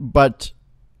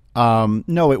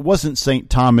 it wasn't St.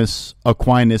 Thomas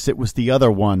Aquinas. It was the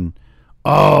other one.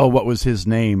 Oh, what was his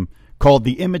name? Called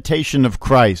The Imitation of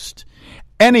Christ.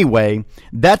 Anyway,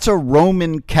 that's a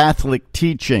Roman Catholic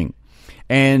teaching.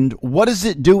 And what is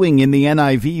it doing in the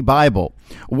NIV Bible?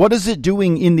 What is it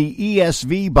doing in the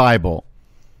ESV Bible?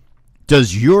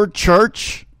 Does your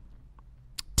church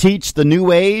teach the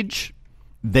New Age?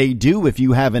 They do if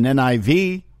you have an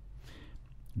NIV.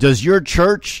 Does your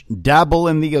church dabble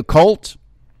in the occult?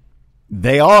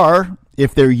 They are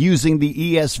if they're using the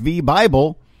ESV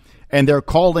Bible and they're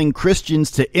calling Christians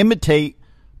to imitate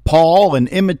Paul and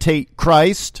imitate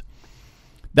Christ.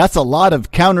 That's a lot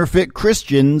of counterfeit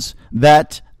Christians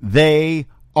that they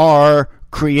are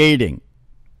creating.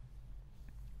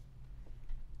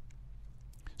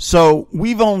 So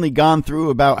we've only gone through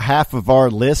about half of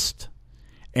our list,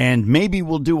 and maybe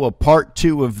we'll do a part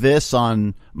 2 of this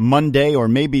on Monday, or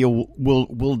maybe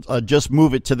we'll just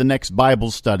move it to the next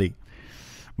Bible study.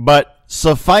 But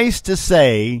suffice to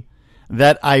say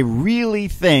that I really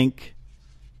think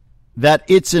that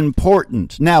it's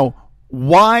important. Now,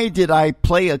 why did I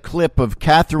play a clip of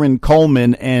Catherine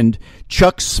Coleman and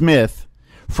Chuck Smith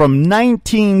from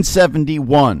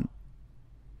 1971?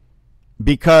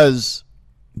 Because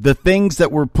the things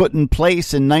that were put in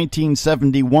place in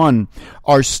 1971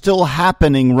 are still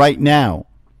happening right now.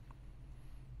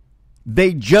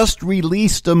 They just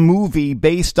released a movie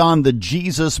based on the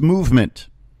Jesus movement.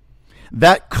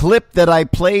 That clip that I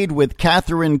played with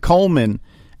Catherine Coleman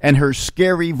and her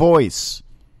scary voice,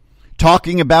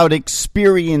 talking about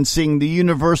experiencing the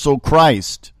universal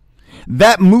Christ,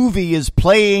 that movie is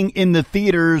playing in the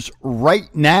theaters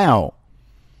right now.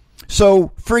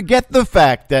 So forget the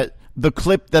fact that the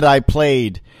clip that I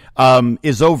played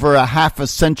is over a half a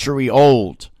century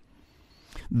old.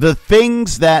 The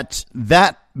things that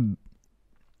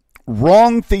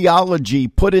wrong theology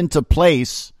put into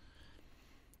place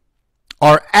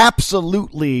are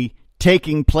absolutely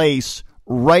taking place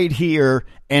right here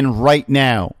and right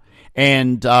now.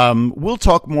 And we'll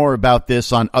talk more about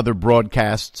this on other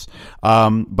broadcasts.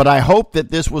 But I hope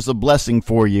that this was a blessing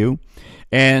for you.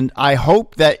 And I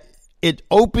hope that it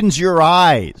opens your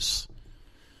eyes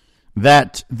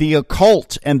that the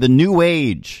occult and the New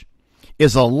Age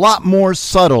is a lot more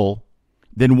subtle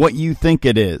than what you think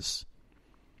it is.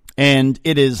 And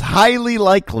it is highly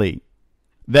likely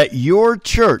that your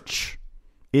church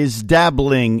is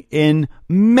dabbling in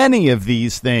many of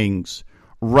these things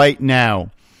right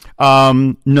now.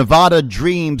 Nevada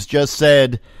Dreams just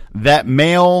said that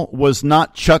male was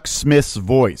not Chuck Smith's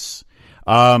voice.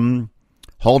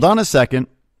 Hold on a second.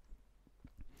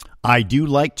 I do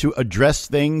like to address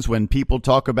things when people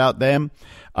talk about them.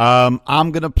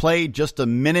 I'm going to play just a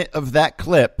minute of that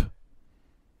clip.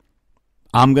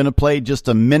 And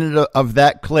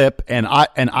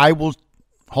I will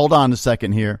hold on a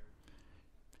second here.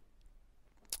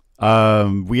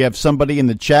 We have somebody in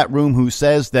the chat room who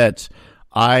says that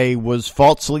I was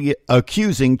falsely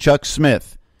accusing Chuck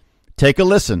Smith. Take a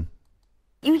listen.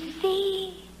 You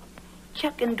see,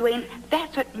 Chuck and Dwayne,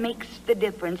 that's what makes the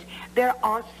difference. There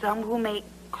are some who may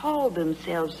call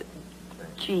themselves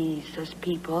Jesus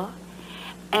people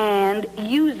and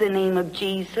use the name of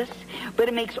Jesus, but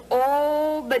it makes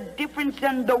all the difference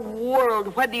in the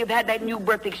world whether you've had that new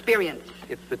birth experience.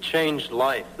 It's the changed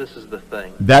life. This is the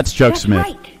thing. That's Chuck Smith.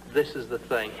 Right. This is the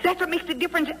thing. That's what makes the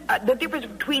difference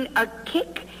between a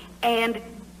kick and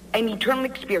an eternal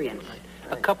experience.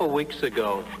 A couple weeks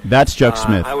ago, that's Chuck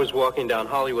Smith. I was walking down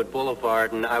Hollywood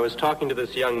Boulevard, and I was talking to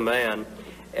this young man,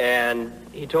 and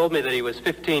he told me that he was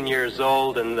 15 years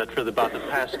old, and that for about the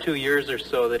past 2 years or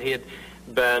so that he had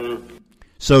been...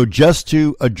 So just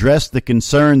to address the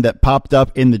concern that popped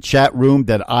up in the chat room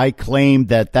that I claimed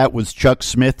that was Chuck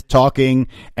Smith talking,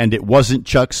 and it wasn't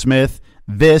Chuck Smith,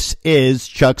 this is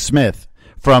Chuck Smith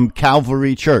from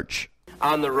Calvary Church.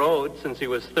 On the road since he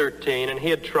was 13, and he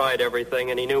had tried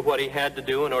everything, and he knew what he had to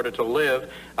do in order to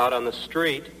live out on the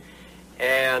street.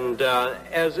 And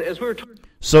as we were talking...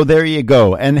 So there you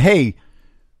go. And hey,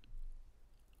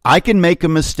 I can make a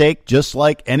mistake just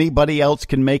like anybody else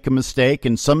can make a mistake,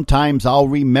 and sometimes I'll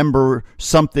remember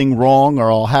something wrong,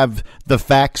 or I'll have the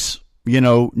facts,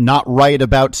 not right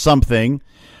about something,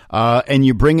 and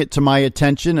you bring it to my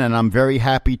attention, and I'm very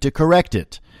happy to correct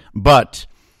it. But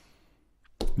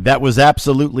that was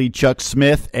absolutely Chuck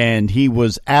Smith, and he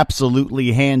was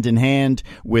absolutely hand in hand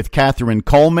with Catherine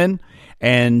Coleman.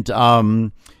 And,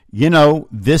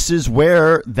 this is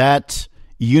where that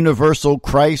universal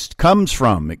Christ comes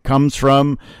from. It comes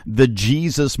from the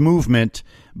Jesus movement.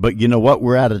 But you know what?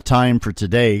 We're out of time for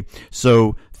today.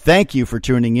 So thank you for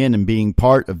tuning in and being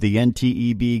part of the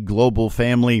NTEB global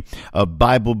family of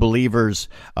Bible believers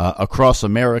across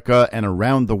America and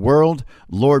around the world.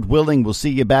 Lord willing, we'll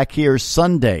see you back here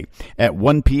Sunday at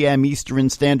 1 p.m. Eastern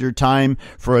Standard Time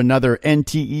for another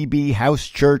NTEB House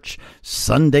Church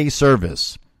Sunday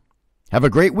service. Have a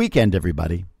great weekend,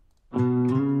 everybody.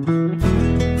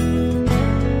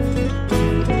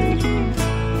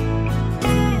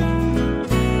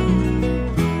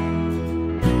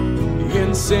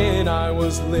 In sin I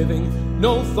was living,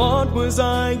 no thought was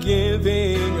I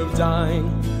giving of dying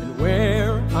and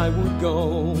where I would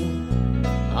go.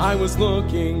 I was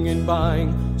looking and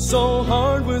buying, so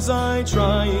hard was I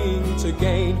trying to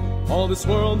gain all this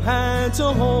world had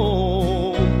to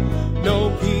hold.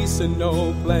 No peace and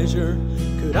no pleasure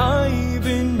could I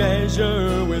even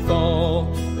measure with all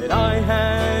that I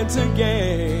had to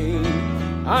gain.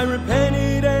 I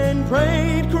repented and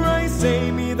prayed, Christ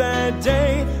save me that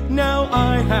day. Now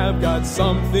I have got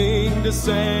something to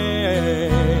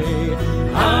say.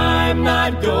 I'm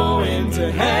not going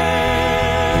to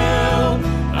hell.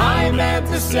 I met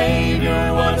the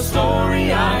Savior, what a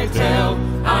story I tell.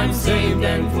 I'm saved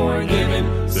and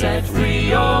forgiven, set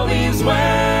free, all is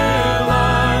well.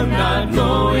 I'm not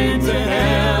going to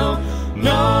hell.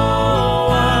 No,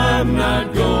 I'm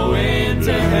not going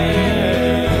to hell.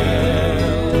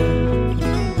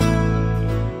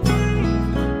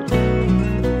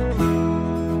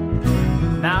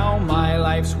 Now my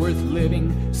life's worth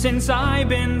living, since I've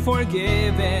been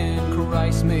forgiven.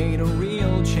 Christ made a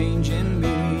real change in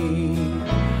me.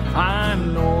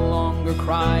 I'm no longer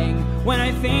crying when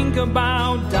I think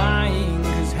about dying,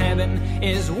 'cause heaven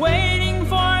is waiting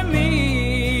for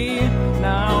me.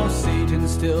 Now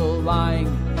Satan's still lying,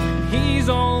 he's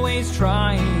always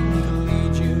trying to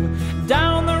lead you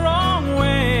down the wrong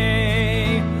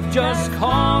way. Just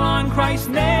call on Christ's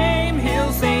name,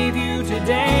 he'll save you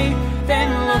today.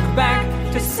 Then look back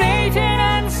to Satan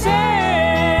and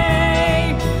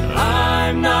say,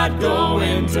 I'm not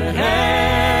going to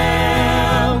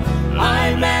hell.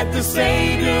 I met the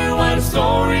Savior, what a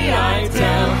story I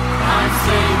tell. I'm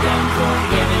saved and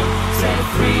forgiven, set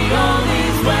free, all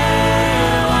is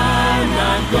well. I'm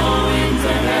not going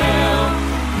to hell.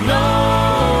 No,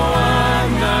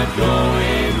 I'm not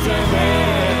going to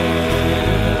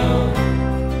hell.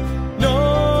 No,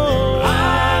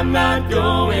 I'm not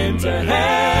going to hell.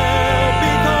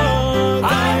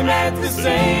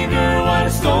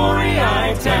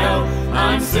 I tell.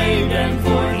 I'm saved and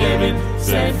forgiven,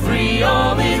 set free,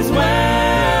 all is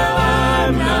well.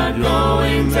 I'm not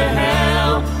going to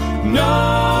hell. No,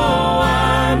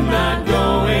 I'm not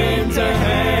going to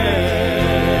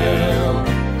hell.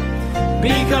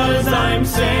 Because I'm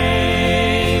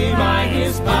saved by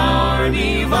His power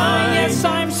divine. Yes,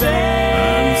 I'm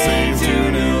saved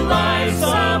to new life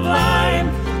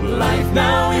sublime. Life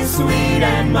now is sweet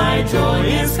and my joy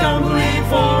is complete,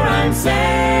 for I'm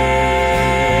saved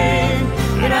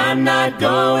and I'm not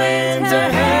going